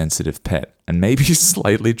very sensitive pet and maybe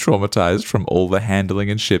slightly traumatized from all the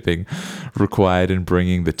handling and shipping required in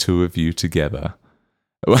bringing the two of you together.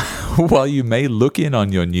 While you may look in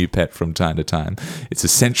on your new pet from time to time, it's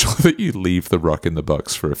essential that you leave the rock in the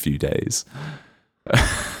box for a few days.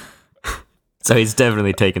 So he's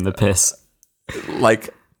definitely taken the piss.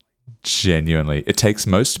 Like, genuinely. It takes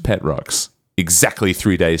most pet rocks exactly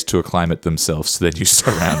 3 days to acclimate themselves to their new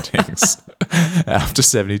surroundings. After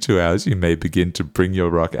 72 hours, you may begin to bring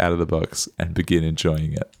your rock out of the box and begin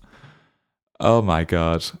enjoying it. Oh my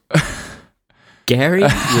God. Gary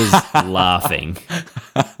was laughing.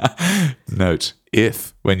 Note,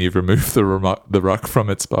 if, when you've removed the rock from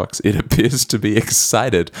its box, it appears to be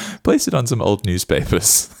excited, place it on some old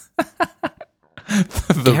newspapers.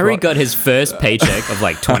 Gary got his first paycheck of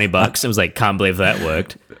like $20 and was like, can't believe that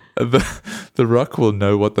worked. The rock will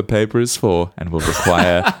know what the paper is for and will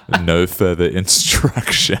require no further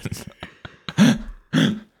instruction.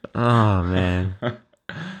 Oh, man.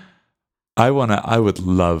 I would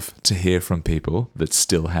love to hear from people that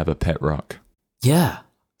still have a pet rock. Yeah,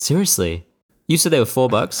 seriously. You said they were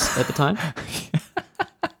 $4 at the time?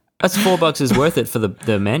 That's $4 is worth it for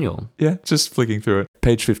the manual. Yeah, just flicking through it.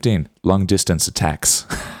 Page 15, long distance attacks.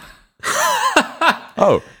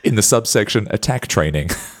 Oh, in the subsection, attack training.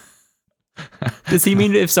 Does he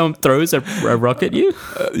mean if someone throws a rock at you?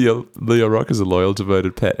 Your rock is a loyal,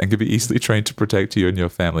 devoted pet and can be easily trained to protect you and your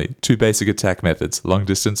family. 2 basic attack methods, long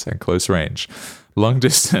distance and close range. Long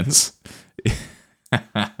distance.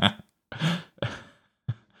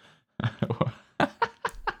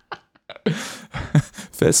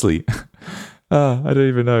 Firstly, I don't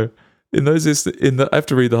even know. I have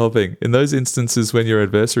to read the whole thing. In those instances when your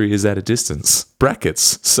adversary is at a distance,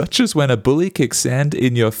 brackets, such as when a bully kicks sand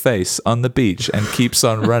in your face on the beach and keeps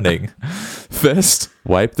on running. First,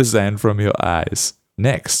 wipe the sand from your eyes.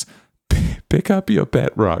 Next, pick up your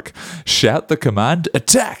pet rock, shout the command,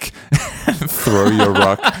 attack, and throw your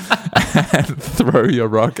rock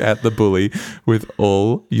at the bully with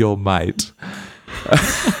all your might.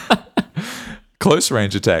 Close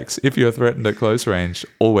range attacks. If you're threatened at close range,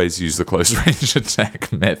 always use the close range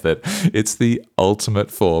attack method. It's the ultimate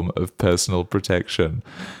form of personal protection.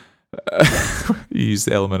 Use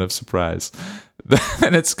the element of surprise.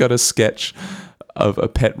 And it's got a sketch of a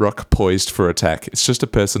pet rock poised for attack. It's just a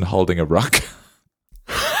person holding a rock.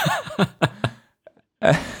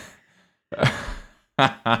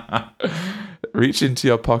 Reach into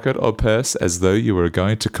your pocket or purse as though you were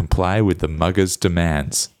going to comply with the mugger's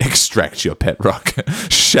demands. Extract your pet rock.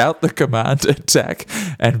 Shout the command, attack,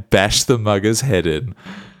 and bash the mugger's head in.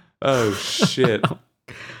 Oh, shit.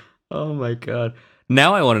 Oh, my God.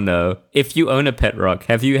 Now I want to know, if you own a pet rock,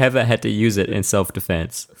 have you ever had to use it in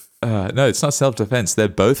self-defense? No, it's not self-defense. They're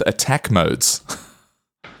both attack modes.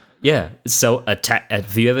 Yeah. So,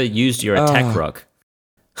 have you ever used your attack rock?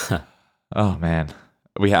 Oh, man.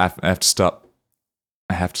 I have to stop.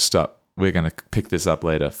 I have to stop. We're going to pick this up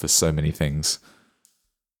later for so many things.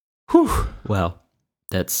 Whew. Well,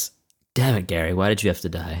 damn it, Gary. Why did you have to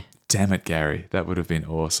die? Damn it, Gary. That would have been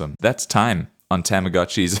awesome. That's time on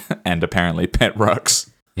Tamagotchis and apparently pet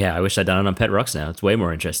rocks. Yeah, I wish I'd done it on pet rocks now. It's way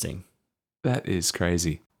more interesting. That is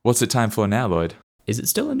crazy. What's it time for now, Lloyd? Is it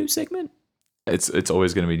still a new segment? It's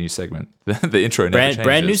always going to be a new segment. The intro never changes.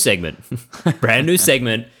 Brand new segment. Brand new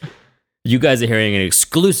segment. You guys are hearing an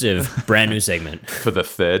exclusive brand new segment. For the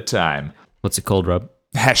third time. What's it called, Rob?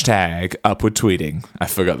 Hashtag upward tweeting. I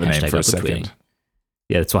forgot the name for a second. Tweeting.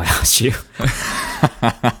 Yeah, that's why I asked you.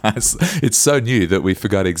 It's so new that we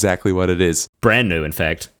forgot exactly what it is. Brand new, in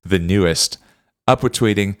fact. The newest. Upward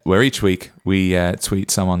tweeting, where each week we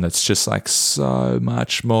tweet someone that's just like so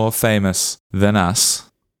much more famous than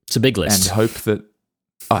us. It's a big list. And hope that...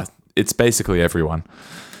 it's basically everyone.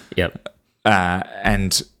 Yep.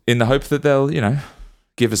 And in the hope that they'll,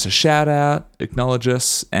 give us a shout out, acknowledge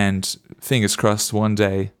us, and fingers crossed one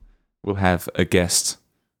day we'll have a guest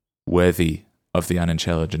worthy of the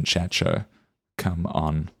Unintelligent Chat Show come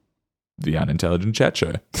on the Unintelligent Chat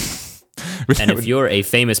Show. And if you're a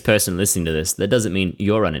famous person listening to this, that doesn't mean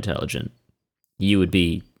you're unintelligent. You would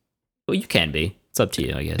be... Well, you can be. It's up to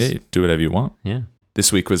you, I guess. Yeah, do whatever you want. Yeah.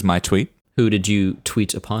 This week was my tweet. Who did you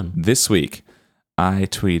tweet upon? This week, I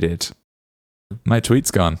tweeted... My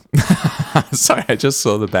tweet's gone. Sorry, I just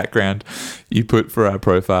saw the background you put for our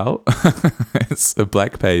profile. It's a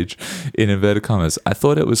black page in inverted commas. I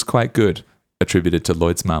thought it was quite good, attributed to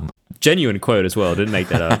Lloyd's mum. Genuine quote as well. Didn't make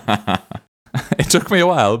that up. It took me a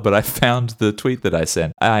while, but I found the tweet that I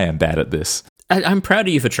sent. I am bad at this. I'm proud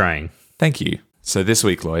of you for trying. Thank you. So this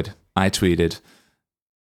week, Lloyd, I tweeted,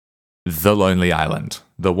 "The Lonely Island.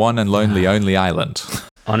 The one and lonely only island."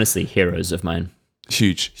 Honestly, heroes of mine.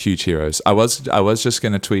 Huge heroes. I was just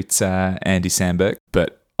going to tweet Andy Samberg,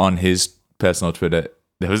 but on his personal Twitter,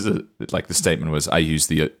 there was the statement was, "I use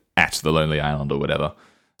the at the Lonely Island" or whatever.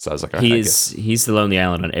 So I was like, he's the Lonely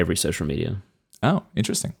Island on every social media. Oh,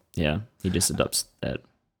 interesting. Yeah, he just adopts that.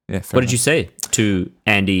 Yeah. What did you say to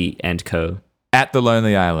Andy and co? At the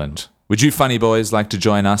Lonely Island. Would you funny boys like to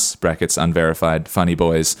join us, brackets unverified funny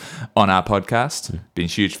boys, on our podcast? Been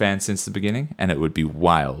huge fans since the beginning, and it would be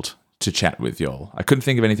wild to chat with y'all. I couldn't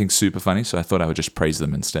think of anything super funny, so I thought I would just praise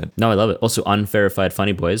them instead. No, I love it. Also, unverified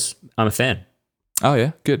funny boys. I'm a fan. Oh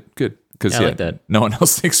yeah, good. Because I like that. No one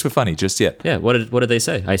else thinks we're funny just yet. Yeah. What did they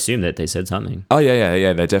say? I assume that they said something. Oh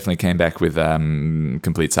yeah. They definitely came back with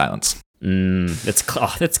complete silence. That's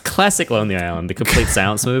classic Lonely Island. The complete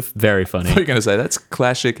silence move. Very funny. What are you going to say? That's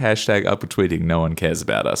classic hashtag upward tweeting. No one cares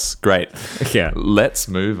about us. Great. Yeah. Let's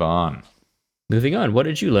move on. Moving on. What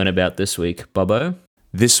did you learn about this week, Bobo?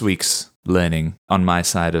 This week's learning on my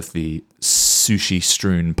side of the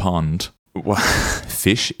sushi-strewn pond.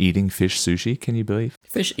 Fish eating fish sushi? Can you believe?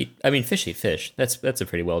 Fish eat fish. That's a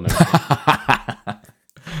pretty well known.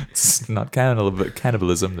 It's not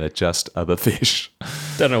cannibalism. They're just other fish.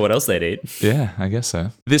 Don't know what else they'd eat. Yeah, I guess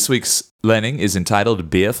so. This week's learning is entitled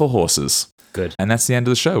 "Beer for Horses." Good. And that's the end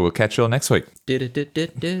of the show. We'll catch you all next week.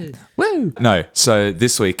 Woo! No. So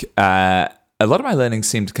this week, a lot of my learning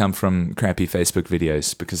seemed to come from crappy Facebook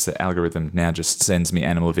videos because the algorithm now just sends me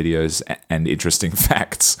animal videos and interesting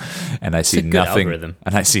facts, and I see nothing. Algorithm.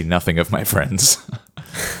 And I see nothing of my friends.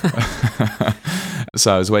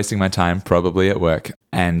 So I was wasting my time probably at work,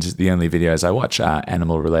 and the only videos I watch are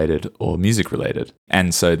animal related or music related.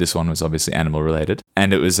 And so this one was obviously animal related,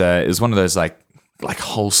 and it was one of those like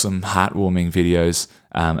wholesome, heartwarming videos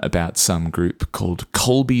about some group called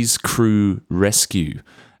Colby's Crew Rescue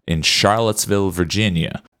in Charlottesville,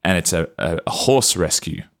 Virginia, and it's a horse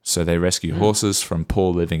rescue. So they rescue horses from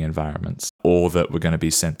poor living environments, or that were going to be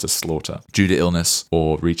sent to slaughter due to illness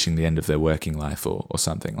or reaching the end of their working life or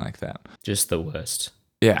something like that. Just the worst.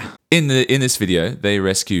 Yeah. In this video, they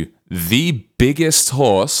rescue the biggest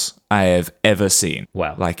horse I have ever seen.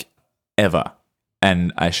 Wow. Like, ever.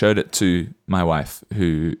 And I showed it to my wife,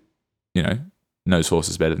 who, knows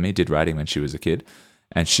horses better than me, did riding when she was a kid,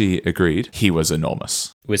 and she agreed he was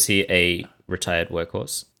enormous. Was he a retired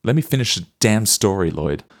workhorse? Let me finish the damn story,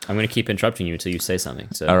 Lloyd. I'm going to keep interrupting you until you say something.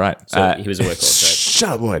 So, all right. So he was a workhorse, right? Shut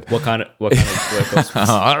up, Lloyd. What kind of workhorse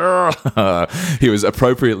was he was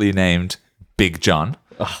appropriately named Big John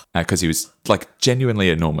because he was like genuinely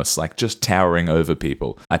enormous, like just towering over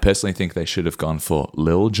people. I personally think they should have gone for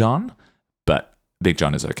Lil John, but Big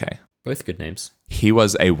John is okay. Both good names. He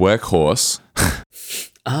was a workhorse.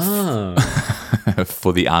 Oh.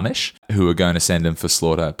 For the Amish, who were going to send him for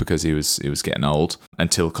slaughter because he was getting old,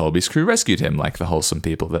 until Colby's Crew rescued him like the wholesome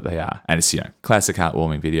people that they are. And it's, classic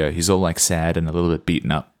heartwarming video. He's all like sad and a little bit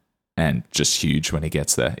beaten up and just huge when he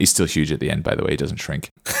gets there. He's still huge at the end, by the way. He doesn't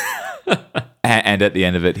shrink. And at the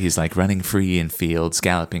end of it, he's like running free in fields,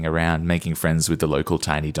 galloping around, making friends with the local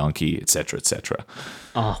tiny donkey, etc., etc.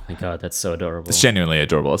 Oh my God, that's so adorable. It's genuinely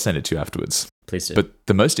adorable. I'll send it to you afterwards. Please do. But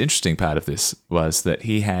the most interesting part of this was that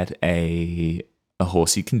he had a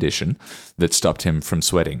horsey condition that stopped him from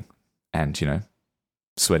sweating. And,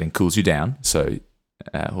 sweating cools you down, so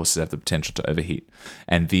horses have the potential to overheat.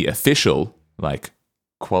 And the official,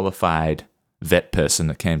 qualified vet person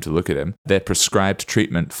that came to look at him, their prescribed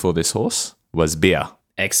treatment for this horse was beer.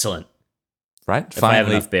 Excellent. Right? If I have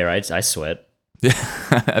enough beer, I sweat. Yeah,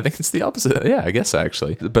 I think it's the opposite. Yeah, I guess so,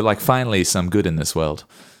 actually. But finally some good in this world.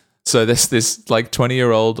 So this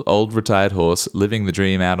 20-year-old old retired horse living the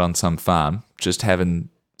dream out on some farm, just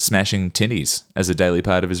smashing tinnies as a daily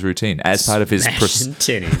part of his routine, as part of his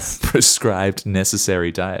prescribed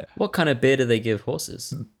necessary diet. What kind of beer do they give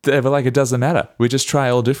horses? They were like, it doesn't matter. We just try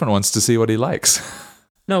all different ones to see what he likes.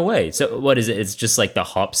 No way. So what is it? It's just like the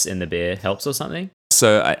hops in the beer helps or something?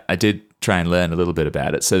 So I did try and learn a little bit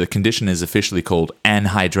about it. So the condition is officially called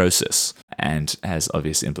anhydrosis and has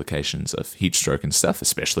obvious implications of heat stroke and stuff,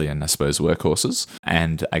 especially in, I suppose, workhorses.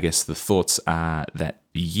 And I guess the thoughts are that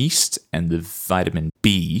yeast and the vitamin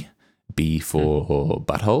B for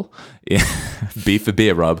butthole, B for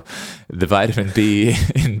beer, Rob, the vitamin B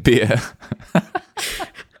in beer.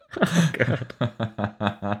 Oh,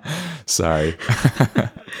 God. Sorry.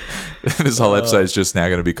 This whole episode is just now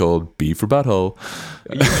going to be called B for Butthole.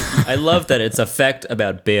 I love that it's a fact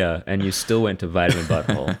about beer and you still went to vitamin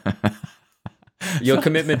butthole. Your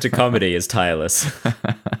commitment to comedy is tireless.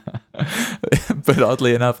 But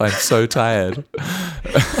oddly enough, I'm so tired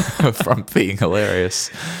from being hilarious.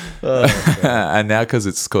 Oh, and now because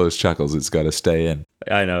it's caused chuckles, it's got to stay in.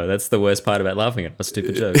 I know. That's the worst part about laughing at a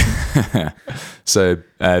stupid joke. So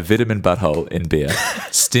vitamin butthole in beer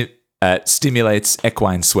stimulates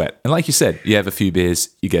equine sweat. And like you said, you have a few beers,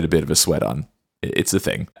 you get a bit of a sweat on. It's a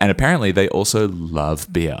thing. And apparently they also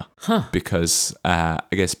love beer. Huh. Because I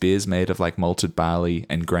guess beer's made of malted barley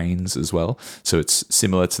and grains as well. So it's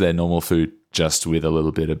similar to their normal food, just with a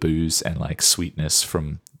little bit of booze and sweetness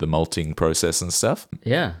from the malting process and stuff.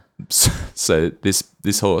 Yeah. So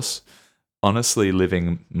this horse, honestly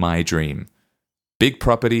living my dream. Big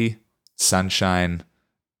property, sunshine,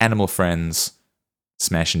 animal friends,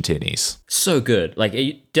 smashing tinnies. So good. Are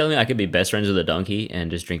you telling me I could be best friends with a donkey and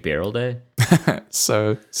just drink beer all day?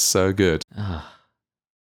 So good.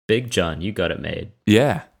 Big John, you got it made.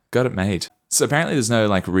 Yeah, got it made. So apparently there's no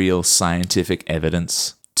real scientific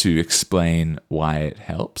evidence to explain why it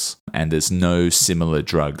helps. And there's no similar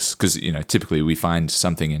drugs. Because, typically we find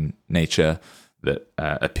something in nature that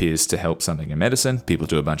appears to help something in medicine. People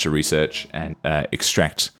do a bunch of research and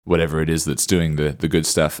extract whatever it is that's doing the good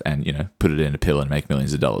stuff and, put it in a pill and make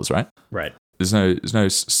millions of dollars, right? Right. There's no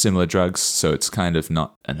similar drugs, so it's kind of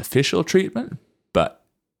not an official treatment, but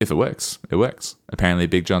if it works, it works. Apparently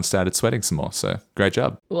Big John started sweating some more, so great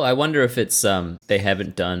job. Well, I wonder if it's they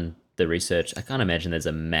haven't done the research. I can't imagine there's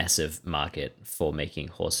a massive market for making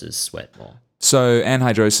horses sweat more. So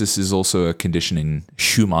anhydrosis is also a condition in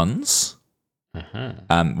humans.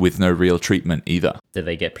 Uh-huh. With no real treatment either. Do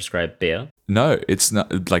they get prescribed beer? No, it's not.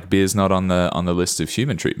 Beer's not on the list of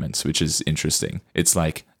human treatments, which is interesting. It's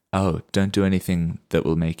don't do anything that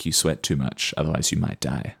will make you sweat too much, otherwise you might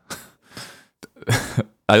die.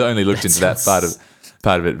 I only looked into that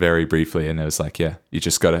part of it very briefly, and it was like, yeah, you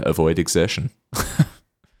just got to avoid exertion.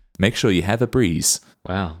 Make sure you have a breeze.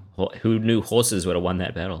 Wow. Who knew horses would have won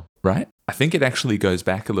that battle? Right? I think it actually goes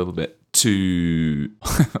back a little bit to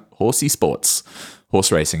horsey sports,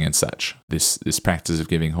 horse racing and such. This practice of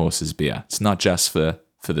giving horses beer. It's not just for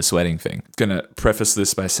the sweating thing. I'm going to preface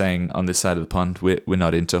this by saying on this side of the pond, we're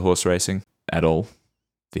not into horse racing at all.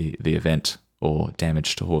 The event or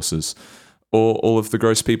damage to horses or all of the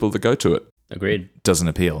gross people that go to it. Agreed. Doesn't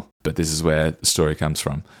appeal. But this is where the story comes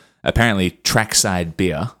from. Apparently, trackside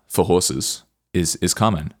beer for horses is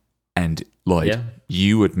common. And Lloyd,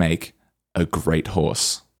 you would make a great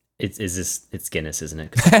horse. It's Guinness, isn't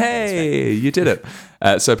it? Hey, you did it.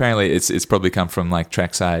 So apparently it's probably come from like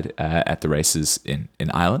trackside at the races in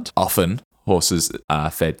Ireland. Often horses are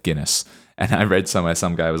fed Guinness. And I read somewhere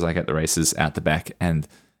some guy was like at the races out the back, and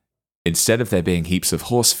instead of there being heaps of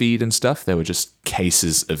horse feed and stuff, there were just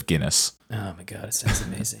cases of Guinness. Oh my God, it sounds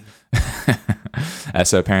amazing.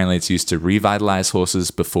 So apparently it's used to revitalize horses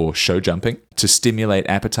before show jumping, to stimulate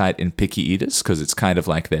appetite in picky eaters, because it's kind of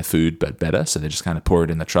like their food but better. So they just kind of pour it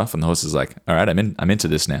in the trough, and the horse is like, all right, I'm into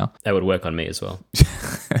this now. That would work on me as well.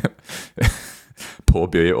 Pour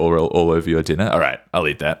beer all over your dinner. All right, I'll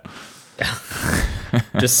eat that.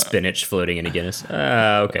 Just spinach floating in a Guinness.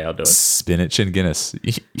 Okay, I'll do it. Spinach and Guinness.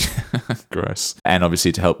 Gross. And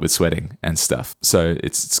obviously to help with sweating and stuff. So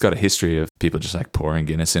it's got a history of people just like pouring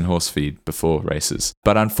Guinness in horse feed before races.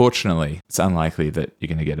 But unfortunately, it's unlikely that you're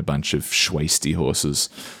going to get a bunch of schwasty horses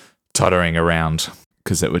tottering around,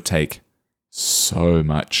 because it would take so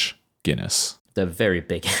much Guinness. They're very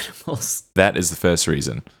big animals. That is the first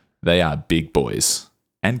reason. They are big boys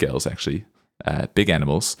and girls, actually. Big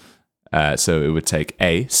animals. So it would take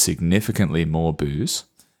A, significantly more booze,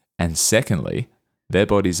 and secondly, their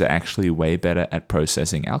bodies are actually way better at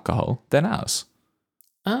processing alcohol than ours.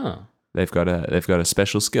 Oh. They've got a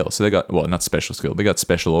special skill. So not special skill. They got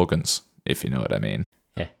special organs, if you know what I mean.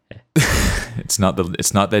 It's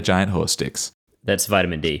not their giant horse dicks. That's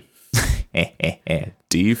vitamin D.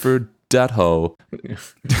 D for Butthole.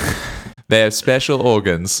 They have special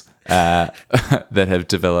organs that have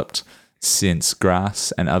developed since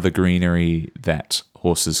grass and other greenery that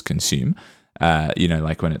horses consume,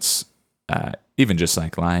 like when it's even just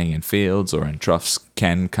like lying in fields or in troughs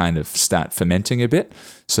can kind of start fermenting a bit.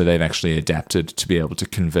 So they've actually adapted to be able to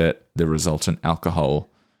convert the resultant alcohol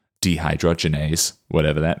dehydrogenase,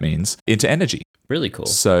 whatever that means, into energy. Really cool.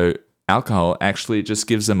 So alcohol actually just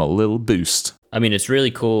gives them a little boost. I mean, it's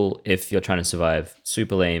really cool if you're trying to survive.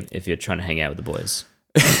 Super lame if you're trying to hang out with the boys.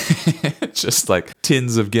 Just like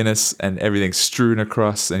tins of Guinness and everything strewn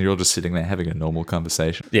across, and you're all just sitting there having a normal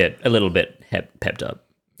conversation. Yeah, a little bit pepped up.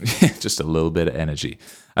 Just a little bit of energy.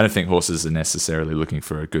 I don't think horses are necessarily looking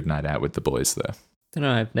for a good night out with the boys, though. I don't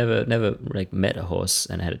know. I've never like met a horse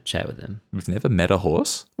and had a chat with them. You've never met a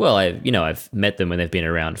horse? Well, I've met them when they've been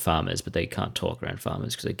around farmers, but they can't talk around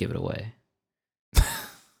farmers because they give it away.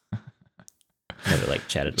 Never like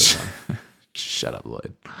chatted with one. Shut up,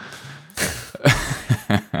 Lloyd.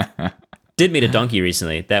 Did meet a donkey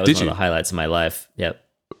recently. That was one of the highlights of my life. Yep.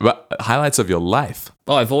 Highlights of your life?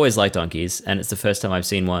 Oh, I've always liked donkeys, and it's the first time I've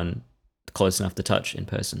seen one close enough to touch in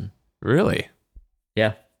person. Really?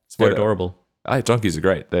 Yeah. They're adorable. Donkeys are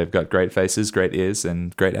great. They've got great faces, great ears,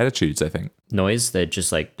 and great attitudes, I think. Noise, they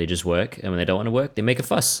just work, and when they don't want to work, they make a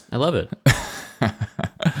fuss. I love it.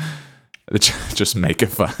 Just make a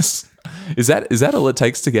fuss. Is that all it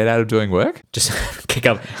takes to get out of doing work? Just kick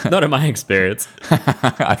up. Not in my experience.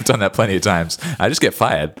 I've done that plenty of times. I just get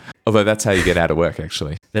fired. Although that's how you get out of work,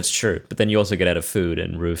 actually. That's true. But then you also get out of food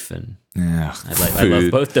and roof, and yeah, I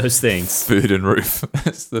love both those things. Food and roof.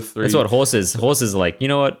 That's the three. That's what horses are like. You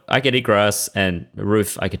know what? I could eat grass, and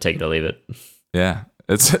roof, I could take it or leave it. Yeah,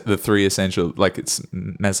 it's the three essential. Like it's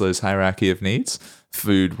Maslow's hierarchy of needs: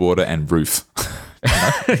 food, water, and roof.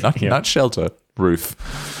 Not shelter, roof.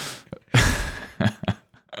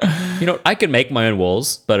 I could make my own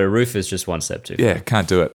walls, but a roof is just one step too far. Yeah, can't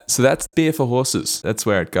do it. So that's beer for horses. That's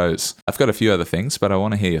where it goes. I've got a few other things, but I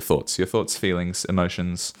want to hear your thoughts. Your thoughts, feelings,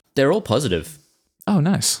 emotions. They're all positive. Oh,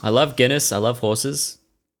 nice. I love Guinness. I love horses.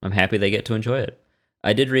 I'm happy they get to enjoy it.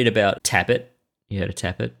 I did read about Tappet. You heard of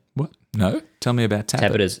Tappet? What? No? Tell me about Tappet.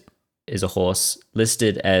 Tappet is a horse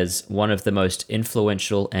listed as one of the most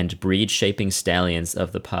influential and breed-shaping stallions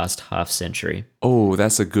of the past half-century. Oh,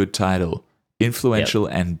 that's a good title. Influential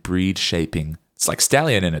and breed shaping. It's like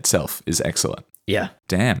stallion in itself is excellent. Yeah.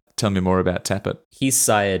 Damn. Tell me more about Tappet. He's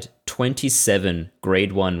sired 27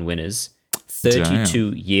 Grade 1 winners,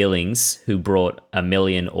 32 yearlings who brought $1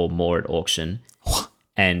 million or more at auction,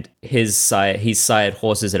 and he's sired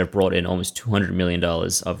horses that have brought in almost $200 million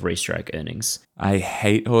of racetrack earnings. I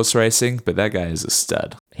hate horse racing, but that guy is a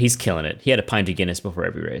stud. He's killing it. He had a pint of Guinness before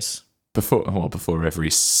every race. Before every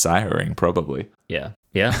siring, probably. Yeah.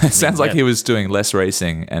 Yeah. It sounds like he was doing less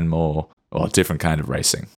racing and more, or different kind of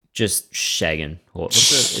racing. Just shagging.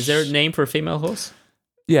 Is there a name for a female horse?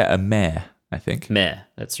 Yeah, a mare, I think. Mare,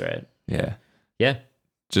 that's right. Yeah. Yeah.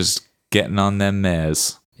 Just getting on them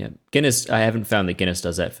mares. Yeah. Guinness, I haven't found that Guinness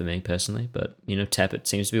does that for me personally, but, Tappet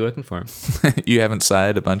seems to be working for him. You haven't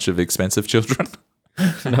sired a bunch of expensive children?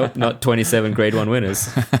 Nope, not 27 grade 1 winners.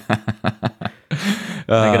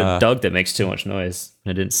 I got a dog that makes too much noise.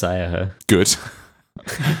 I didn't sire her. Good.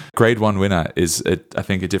 Grade 1 winner is, I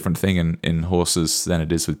think, a different thing in horses than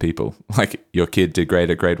it is with people. Like, your kid did great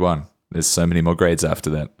at grade 1. There's so many more grades after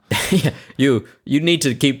that. Yeah, you need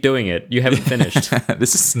to keep doing it. You haven't finished.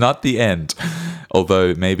 This is not the end.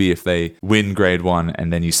 Although maybe if they win grade 1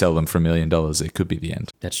 and then you sell them for $1 million, it could be the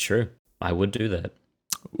end. That's true. I would do that.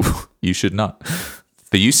 You should not.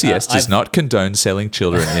 The UCS does not condone selling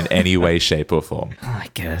children in any way, shape, or form. I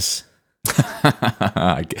guess.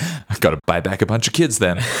 I've got to buy back a bunch of kids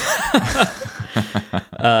then.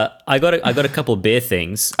 I got a couple beer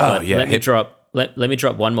things. But let me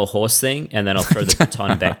drop one more horse thing, and then I'll throw the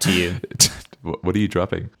baton back to you. What are you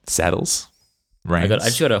dropping? Saddles? Reins? I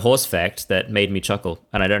just got a horse fact that made me chuckle,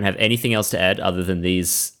 and I don't have anything else to add other than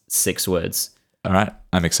these 6 words. All right,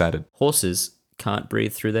 I'm excited. Horses can't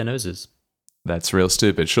breathe through their noses. That's real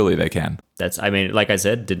stupid. Surely they can. Like I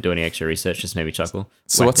said, didn't do any extra research, just made me chuckle.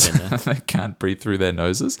 So what's they can't breathe through their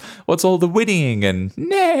noses? What's all the whinnying and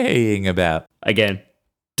neighing about? Again,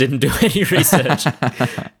 didn't do any research,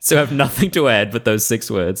 so I have nothing to add but those 6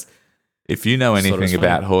 words. If you know anything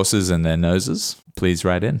about horses and their noses, please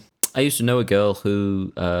write in. I used to know a girl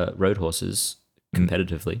who rode horses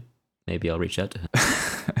competitively. Maybe I'll reach out to her.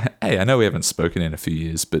 Hey, I know we haven't spoken in a few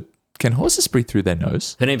years, but can horses breathe through their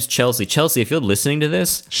nose? Her name's Chelsea. Chelsea, if you're listening to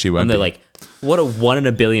this, she won't. And they're like, what a 1 in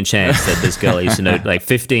a billion chance that this girl I used to know like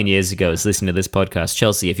 15 years ago is listening to this podcast.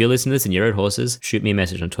 Chelsea, if you're listening to this and you rode horses, shoot me a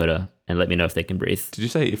message on Twitter and let me know if they can breathe. Did you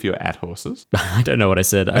say if you're at horses? I don't know what I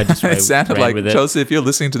said. I just it sounded like, Chelsea, if you're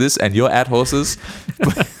listening to this and you're at horses,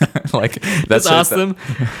 like that's ask them.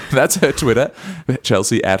 That's her Twitter,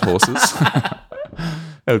 Chelsea at horses.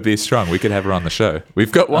 That would be strong. We could have her on the show.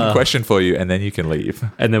 We've got one question for you, and then you can leave.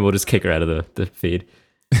 And then we'll just kick her out of the feed.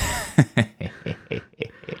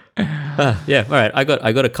 Yeah, all right. I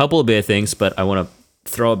got a couple of beer things, but I want to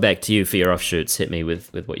throw it back to you for your offshoots. Hit me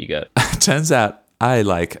with what you got. Turns out I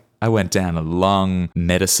went down a long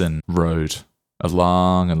medicine road, a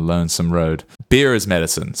long and lonesome road. Beer is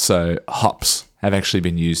medicine, so hops have actually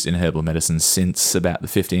been used in herbal medicine since about the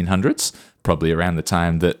 1500s. Probably around the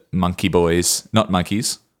time that monks,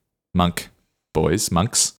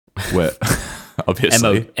 were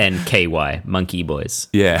obviously MONKY, monkey boys.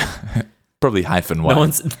 Yeah, probably -Y.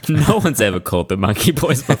 No one's ever called the monkey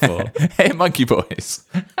boys before. Hey, monkey boys.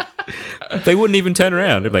 They wouldn't even turn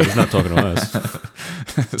around. Like, he's not talking to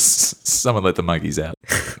us. Someone let the monkeys out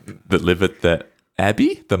that live at the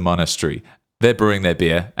abbey, the monastery. They're brewing their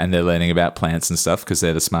beer and they're learning about plants and stuff because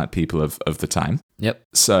they're the smart people of the time. Yep.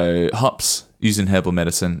 So hops used in herbal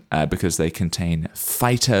medicine because they contain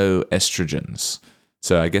phytoestrogens.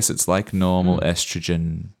 So I guess it's like normal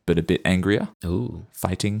estrogen, but a bit angrier. Ooh.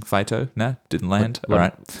 Phyto? No, didn't land. All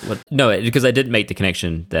right. No, because I didn't make the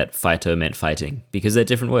connection that phyto meant fighting because they're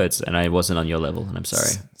different words and I wasn't on your level and I'm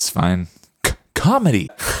sorry. It's fine. Comedy.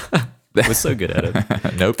 We're so good at it.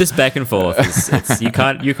 Nope. This back and forth it's you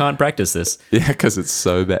can't practice this. Yeah, because it's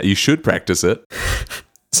so bad. You should practice it.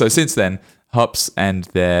 So since then, hops and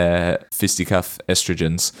their fisticuff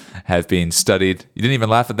estrogens have been studied. You didn't even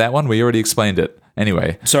laugh at that one. We already explained it.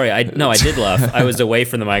 Anyway. Sorry, I did laugh. I was away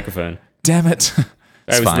from the microphone. Damn it.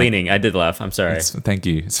 I was leaning. I did laugh. I'm sorry. Thank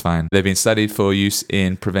you. It's fine. They've been studied for use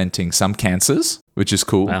in preventing some cancers, which is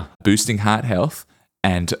cool. Wow. Boosting heart health.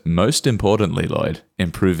 And most importantly, Lloyd,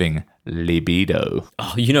 improving libido.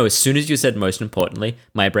 Oh, as soon as you said most importantly,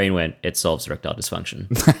 my brain went, it solves erectile dysfunction.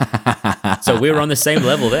 So we were on the same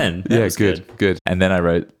level then. Yeah, good. And then I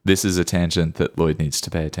wrote, this is a tangent that Lloyd needs to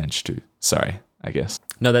pay attention to. Sorry, I guess.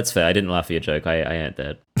 No, that's fair. I didn't laugh at your joke. I ain't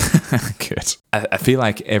that. Good. I feel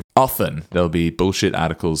like often there'll be bullshit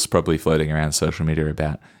articles probably floating around social media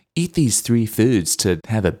about eat these 3 foods to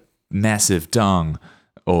have a massive dong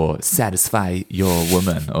or satisfy your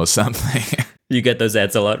woman or something. You get those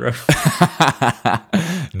ads a lot, bro.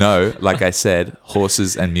 No, like I said,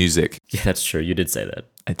 horses and music. Yeah, that's true. You did say that.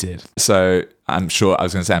 I did. So I'm sure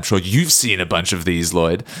you've seen a bunch of these,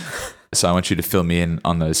 Lloyd. So I want you to fill me in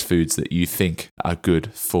on those foods that you think are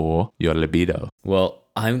good for your libido. Well,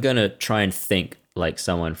 I'm going to try and think like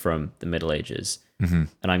someone from the Middle Ages. And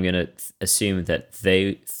I'm going to assume that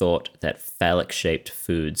they thought that phallic-shaped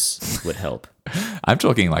foods would help. I'm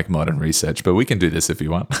talking like modern research, but we can do this if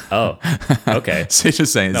you want. Oh, okay. So you're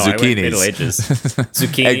just saying zucchinis. I went Middle Ages.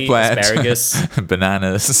 Zucchini, eggplant, asparagus.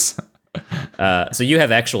 Bananas. So you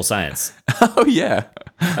have actual science. Oh, yeah.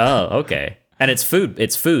 Oh, okay. And it's food.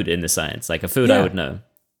 It's food in the science, like a food I would know.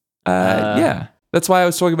 Yeah. That's why I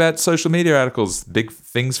was talking about social media articles, big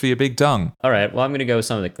things for your big tongue. All right. Well, I'm going to go with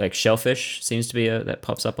something like shellfish seems to be that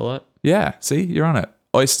pops up a lot. Yeah. See, you're on it.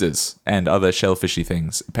 Oysters and other shellfishy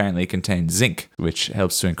things apparently contain zinc, which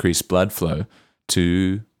helps to increase blood flow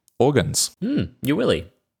to organs. You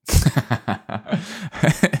willy.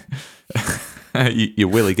 You're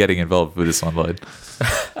really getting involved with this one, Lloyd.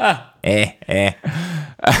 Yeah,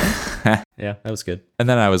 that was good. And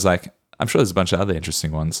then I was like, I'm sure there's a bunch of other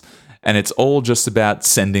interesting ones. And it's all just about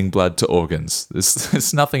sending blood to organs.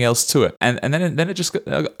 There's nothing else to it. And then it just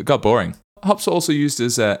got boring. Hops are also used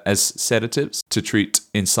as sedatives to treat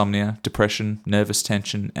insomnia, depression, nervous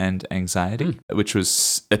tension, and anxiety, which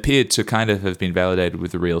appeared to kind of have been validated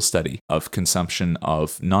with a real study of consumption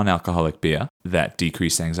of non-alcoholic beer that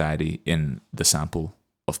decreased anxiety in the sample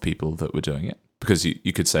of people that were doing it. Because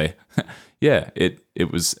you could say, yeah,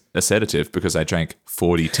 it was a sedative because I drank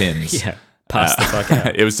 40 tins. Yeah, pass the fuck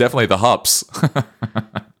out. It was definitely the hops.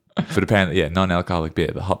 But apparently, yeah, non-alcoholic beer,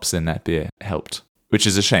 the hops in that beer helped, which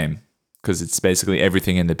is a shame. Because it's basically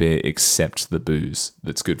everything in the beer except the booze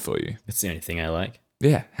that's good for you. That's the only thing I like.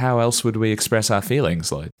 Yeah. How else would we express our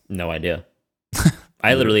feelings, Lloyd? No idea.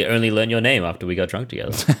 I literally only learned your name after we got drunk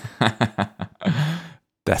together.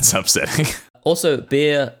 That's upsetting. Also,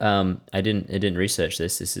 beer. I didn't research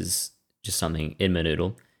this. This is just something in my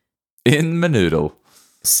noodle. In my noodle.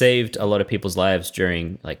 Saved a lot of people's lives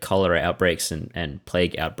during like cholera outbreaks and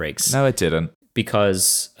plague outbreaks. No, it didn't.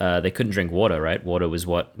 Because they couldn't drink water, right? Water was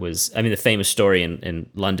what was... I mean, the famous story in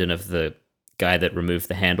London of the guy that removed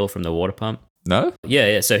the handle from the water pump. No?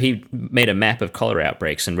 Yeah. So he made a map of cholera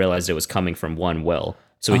outbreaks and realized it was coming from one well.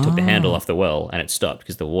 So he took the handle off the well and it stopped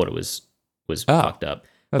because the water was fucked up.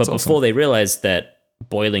 But before they realized that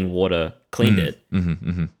boiling water cleaned it,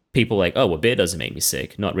 people were like, oh, well, beer doesn't make me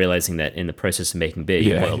sick, not realizing that in the process of making beer,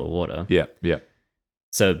 you boil the water. Yeah.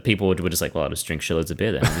 So people were just like, well, I'll just drink shitloads of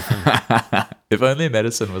beer then. If only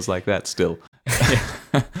medicine was like that still.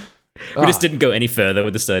 We just didn't go any further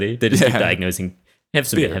with the study. They just keep diagnosing, have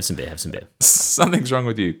some beer, have some beer, have some beer. Something's wrong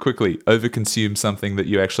with you. Quickly, overconsume something that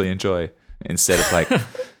you actually enjoy instead of like,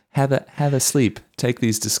 have a sleep, take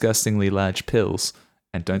these disgustingly large pills,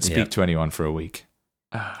 and don't speak to anyone for a week.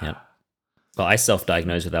 Yeah. Well, I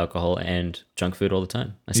self-diagnose with alcohol and junk food all the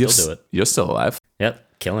time. I still do it. You're still alive. Yep.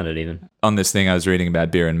 Killing it even. On this thing I was reading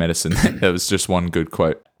about beer and medicine, there was just one good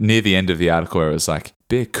quote near the end of the article where it was like,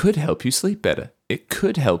 beer could help you sleep better. It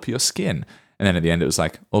could help your skin. And then at the end it was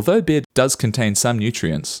like, although beer does contain some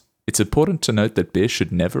nutrients, it's important to note that beer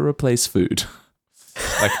should never replace food.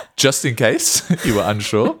 Like, just in case you were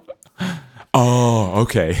unsure. Oh,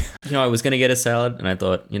 okay. You know, I was going to get a salad and I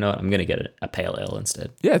thought, you know what, I'm going to get a pale ale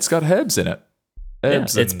instead. Yeah, it's got herbs in it.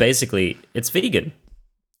 It's vegan.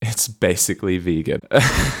 It's basically vegan.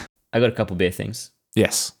 I got a couple beer things.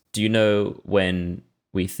 Yes. Do you know when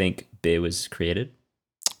we think beer was created?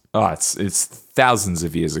 Oh, it's thousands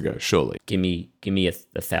of years ago, surely. Give me a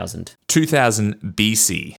 1,000. 2000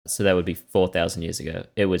 BC. So that would be 4,000 years ago.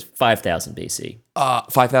 It was 5,000 BC.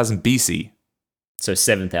 5,000 BC. So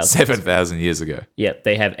 7,000. 7,000 years ago. Yeah,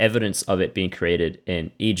 they have evidence of it being created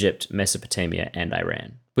in Egypt, Mesopotamia, and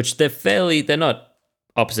Iran. Which they're not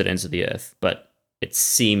opposite ends of the earth, but it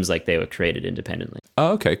seems like they were created independently.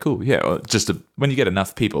 Oh, okay, cool. Yeah, well, when you get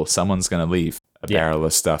enough people, someone's going to leave a barrel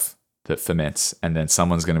of stuff that ferments, and then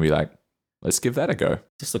someone's going to be like, let's give that a go.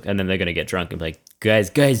 Just look, and then they're going to get drunk and be like,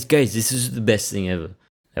 guys, this is the best thing ever.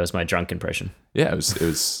 That was my drunk impression. Yeah, it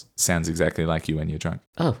was sounds exactly like you when you're drunk.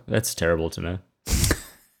 Oh, that's terrible to know.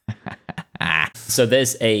 So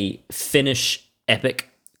there's a Finnish epic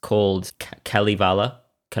called Kalevala.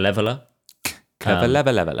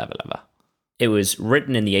 It was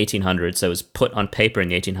written in the 1800s, so it was put on paper in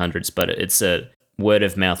the 1800s, but it's a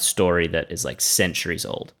word-of-mouth story that is like centuries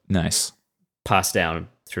old. Nice. Passed down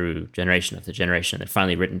through generation after generation and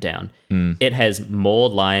finally written down. It has more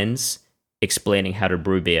lines explaining how to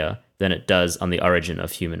brew beer than it does on the origin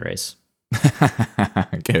of human race.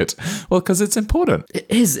 Good. Well, because it's important. It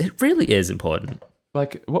is. It really is important.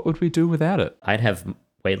 Like, what would we do without it? I'd have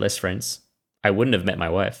way less friends. I wouldn't have met my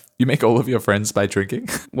wife. You make all of your friends by drinking?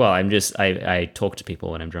 Well, I talk to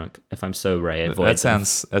people when I'm drunk. If I'm sober, I avoid them.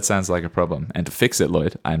 That sounds like a problem. And to fix it,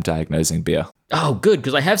 Lloyd, I'm diagnosing beer. Oh, good,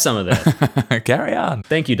 because I have some of that. Carry on.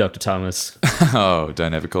 Thank you, Dr. Thomas. Oh,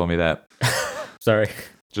 don't ever call me that. Sorry.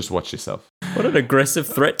 Just watch yourself. What an aggressive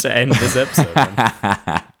threat to end this episode.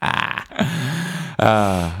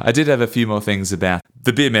 I did have a few more things about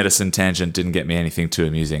the beer medicine tangent. Didn't get me anything too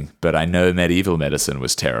amusing, but I know medieval medicine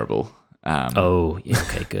was terrible.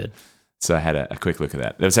 Okay, good. So I had a quick look at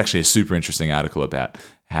that. There was actually a super interesting article about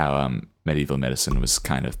how medieval medicine was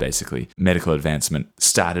kind of basically medical advancement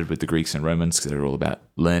started with the Greeks and Romans because they were all about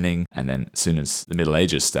learning. And then as soon as the Middle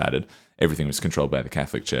Ages started, everything was controlled by the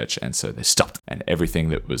Catholic Church. And so they stopped. And everything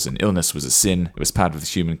that was an illness was a sin. It was part of the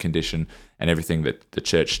human condition. And everything that the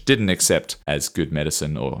church didn't accept as good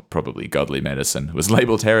medicine or probably godly medicine was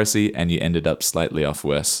labeled heresy. And you ended up slightly off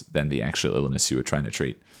worse than the actual illness you were trying to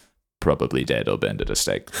treat. Probably dead or burned at a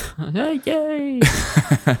stake. Yay!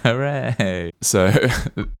 Hooray! So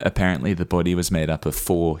apparently the body was made up of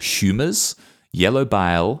 4 humours: yellow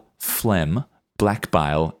bile, phlegm, black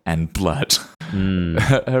bile, and blood.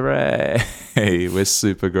 Hooray! We're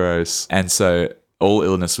super gross. And so all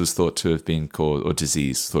illness was thought to have been caused, or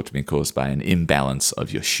disease thought to have been caused by an imbalance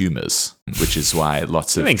of your humours, which is why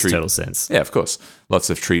lots of... It makes total sense. Yeah, of course. Lots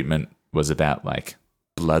of treatment was about like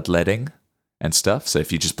bloodletting and stuff. So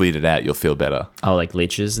if you just bleed it out, you'll feel better. Oh, like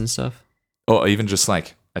leeches and stuff? Or even just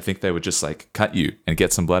like, I think they would just like cut you and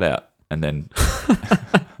get some blood out. And then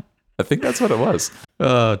I think that's what it was.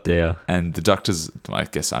 Oh, dear. And the doctors, I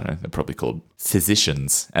guess, I don't know, they're probably called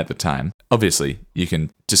physicians at the time. Obviously, you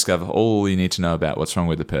can discover all you need to know about what's wrong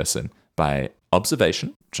with the person by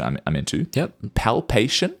observation, which I'm into. Yep.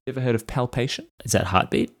 Palpation. You ever heard of palpation? Is that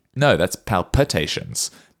heartbeat? No, that's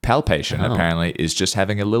palpitations. Palpation, apparently, is just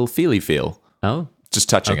having a little feely feel. Oh. Just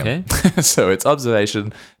touching them. So it's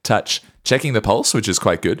observation, touch, checking the pulse, which is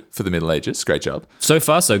quite good for the Middle Ages. Great job. So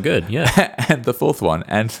far, so good, yeah. And the fourth one,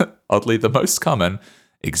 and oddly the most common,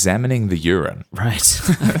 examining the urine. Right.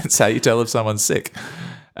 That's how you tell if someone's sick.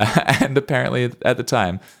 And apparently at the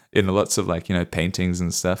time, in lots of like, paintings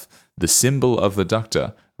and stuff, the symbol of the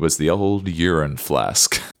doctor was the old urine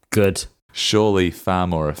flask. Good. Surely far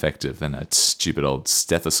more effective than a stupid old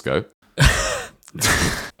stethoscope.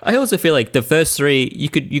 I also feel like the first 3, you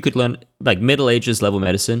could learn, like Middle Ages level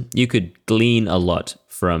medicine, you could glean a lot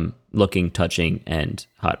from looking, touching, and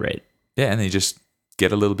heart rate. Yeah, and then you just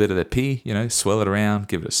get a little bit of the pee, swirl it around,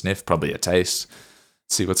 give it a sniff, probably a taste,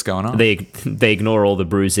 see what's going on. They ignore all the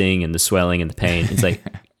bruising and the swelling and the pain. It's like,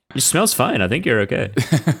 it smells fine. I think you're okay.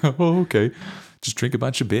 Oh, okay. Just drink a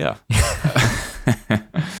bunch of beer.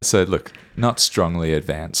 So look, not strongly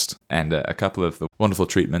advanced. And a couple of the wonderful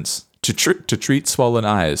treatments. To treat swollen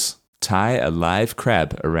eyes, tie a live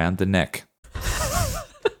crab around the neck.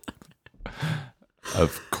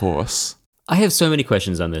 Of course. I have so many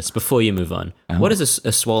questions on this before you move on. What is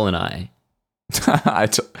a swollen eye? I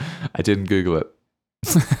didn't Google it.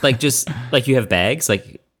 like you have bags?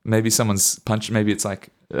 Like maybe someone's punched, maybe it's like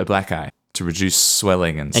a black eye to reduce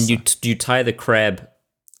swelling. And you tie the crab...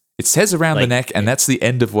 It says around the neck, and that's the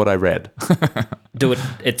end of what I read. Do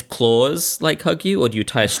its claws hug you, or do you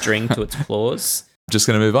tie a string to its claws? I'm just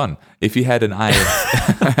going to move on. If you had an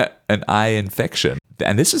eye infection,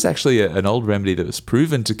 and this is actually an old remedy that was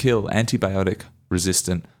proven to kill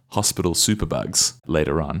antibiotic-resistant hospital superbugs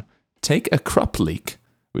later on, take a crop leek,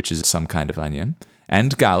 which is some kind of onion,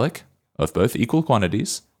 and garlic of both equal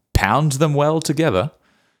quantities, pound them well together,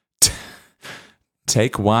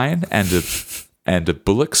 take wine and a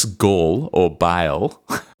bullock's gall or bile.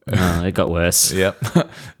 Oh, it got worse. Yep.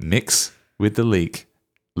 Mix with the leek.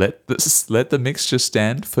 Let the mixture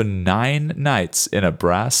stand for 9 nights in a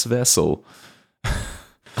brass vessel.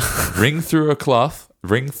 Wring through a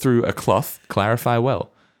cloth, clarify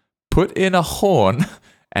well. Put in a horn,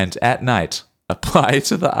 and at night, apply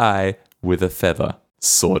to the eye with a feather.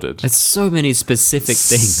 Sorted. It's so many specific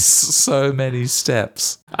things. So many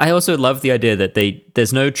steps. I also love the idea that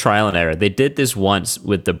there's no trial and error. They did this once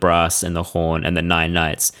with the brass and the horn and the 9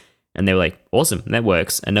 nights, and they were like, awesome, that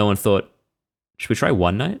works. And no one thought, should we try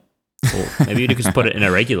 1 night? Or maybe you could just put it in a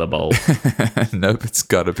regular bowl. Nope, it's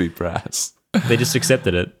got to be brass. They just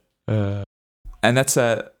accepted it. And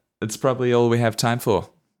that's probably all we have time for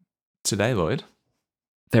today, Lloyd.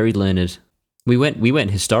 Very learned. We went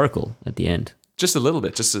historical at the end. Just a little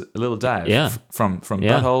bit, just a little dive. Yeah. From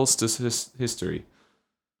buttholes to history.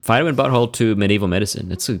 Vitamin butthole to medieval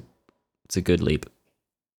medicine. It's a good leap.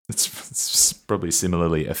 It's probably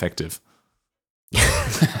similarly effective.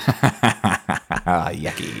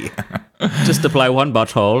 Yucky. Just apply one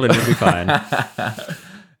butthole and you'll be fine.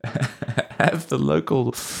 Have the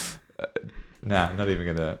local. Nah, not even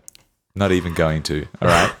going to. All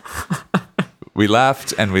right. We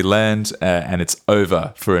laughed and we learned, and it's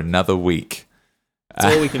over for another week. It's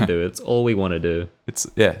all we can do. It's all we want to do. It's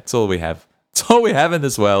all we have. It's all we have in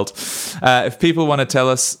this world. If people want to tell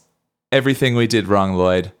us everything we did wrong,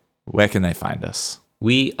 Lloyd, where can they find us?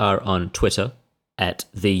 We are on Twitter at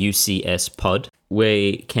the UCS Pod.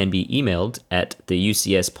 We can be emailed at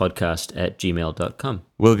theucspodcast@gmail.com.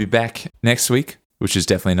 We'll be back next week, which is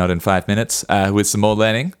definitely not in 5 minutes, with some more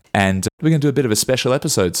learning. And we're going to do a bit of a special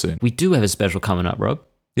episode soon. We do have a special coming up, Rob.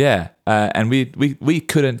 Yeah, and we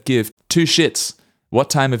couldn't give two shits what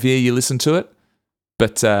time of year you listen to it,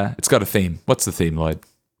 but it's got a theme. What's the theme, Lloyd?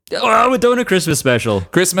 Oh, we're doing a Christmas special.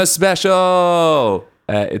 Christmas special!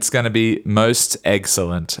 It's going to be most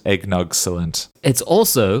excellent. Eggnog-cellent. It's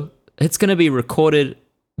going to be recorded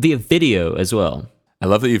via video as well. I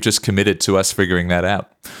love that you've just committed to us figuring that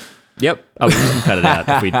out. Yep. Oh, we can cut it out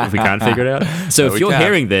if we can't figure it out. So if you're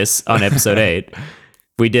hearing this on episode 8,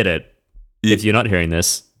 we did it. Yeah. If you're not hearing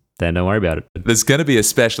this, then don't worry about it. There's going to be a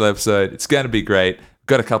special episode. It's going to be great. We've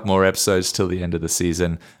got a couple more episodes till the end of the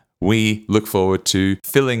season. We look forward to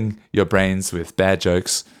filling your brains with bad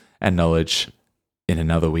jokes and knowledge in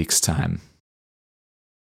another week's time.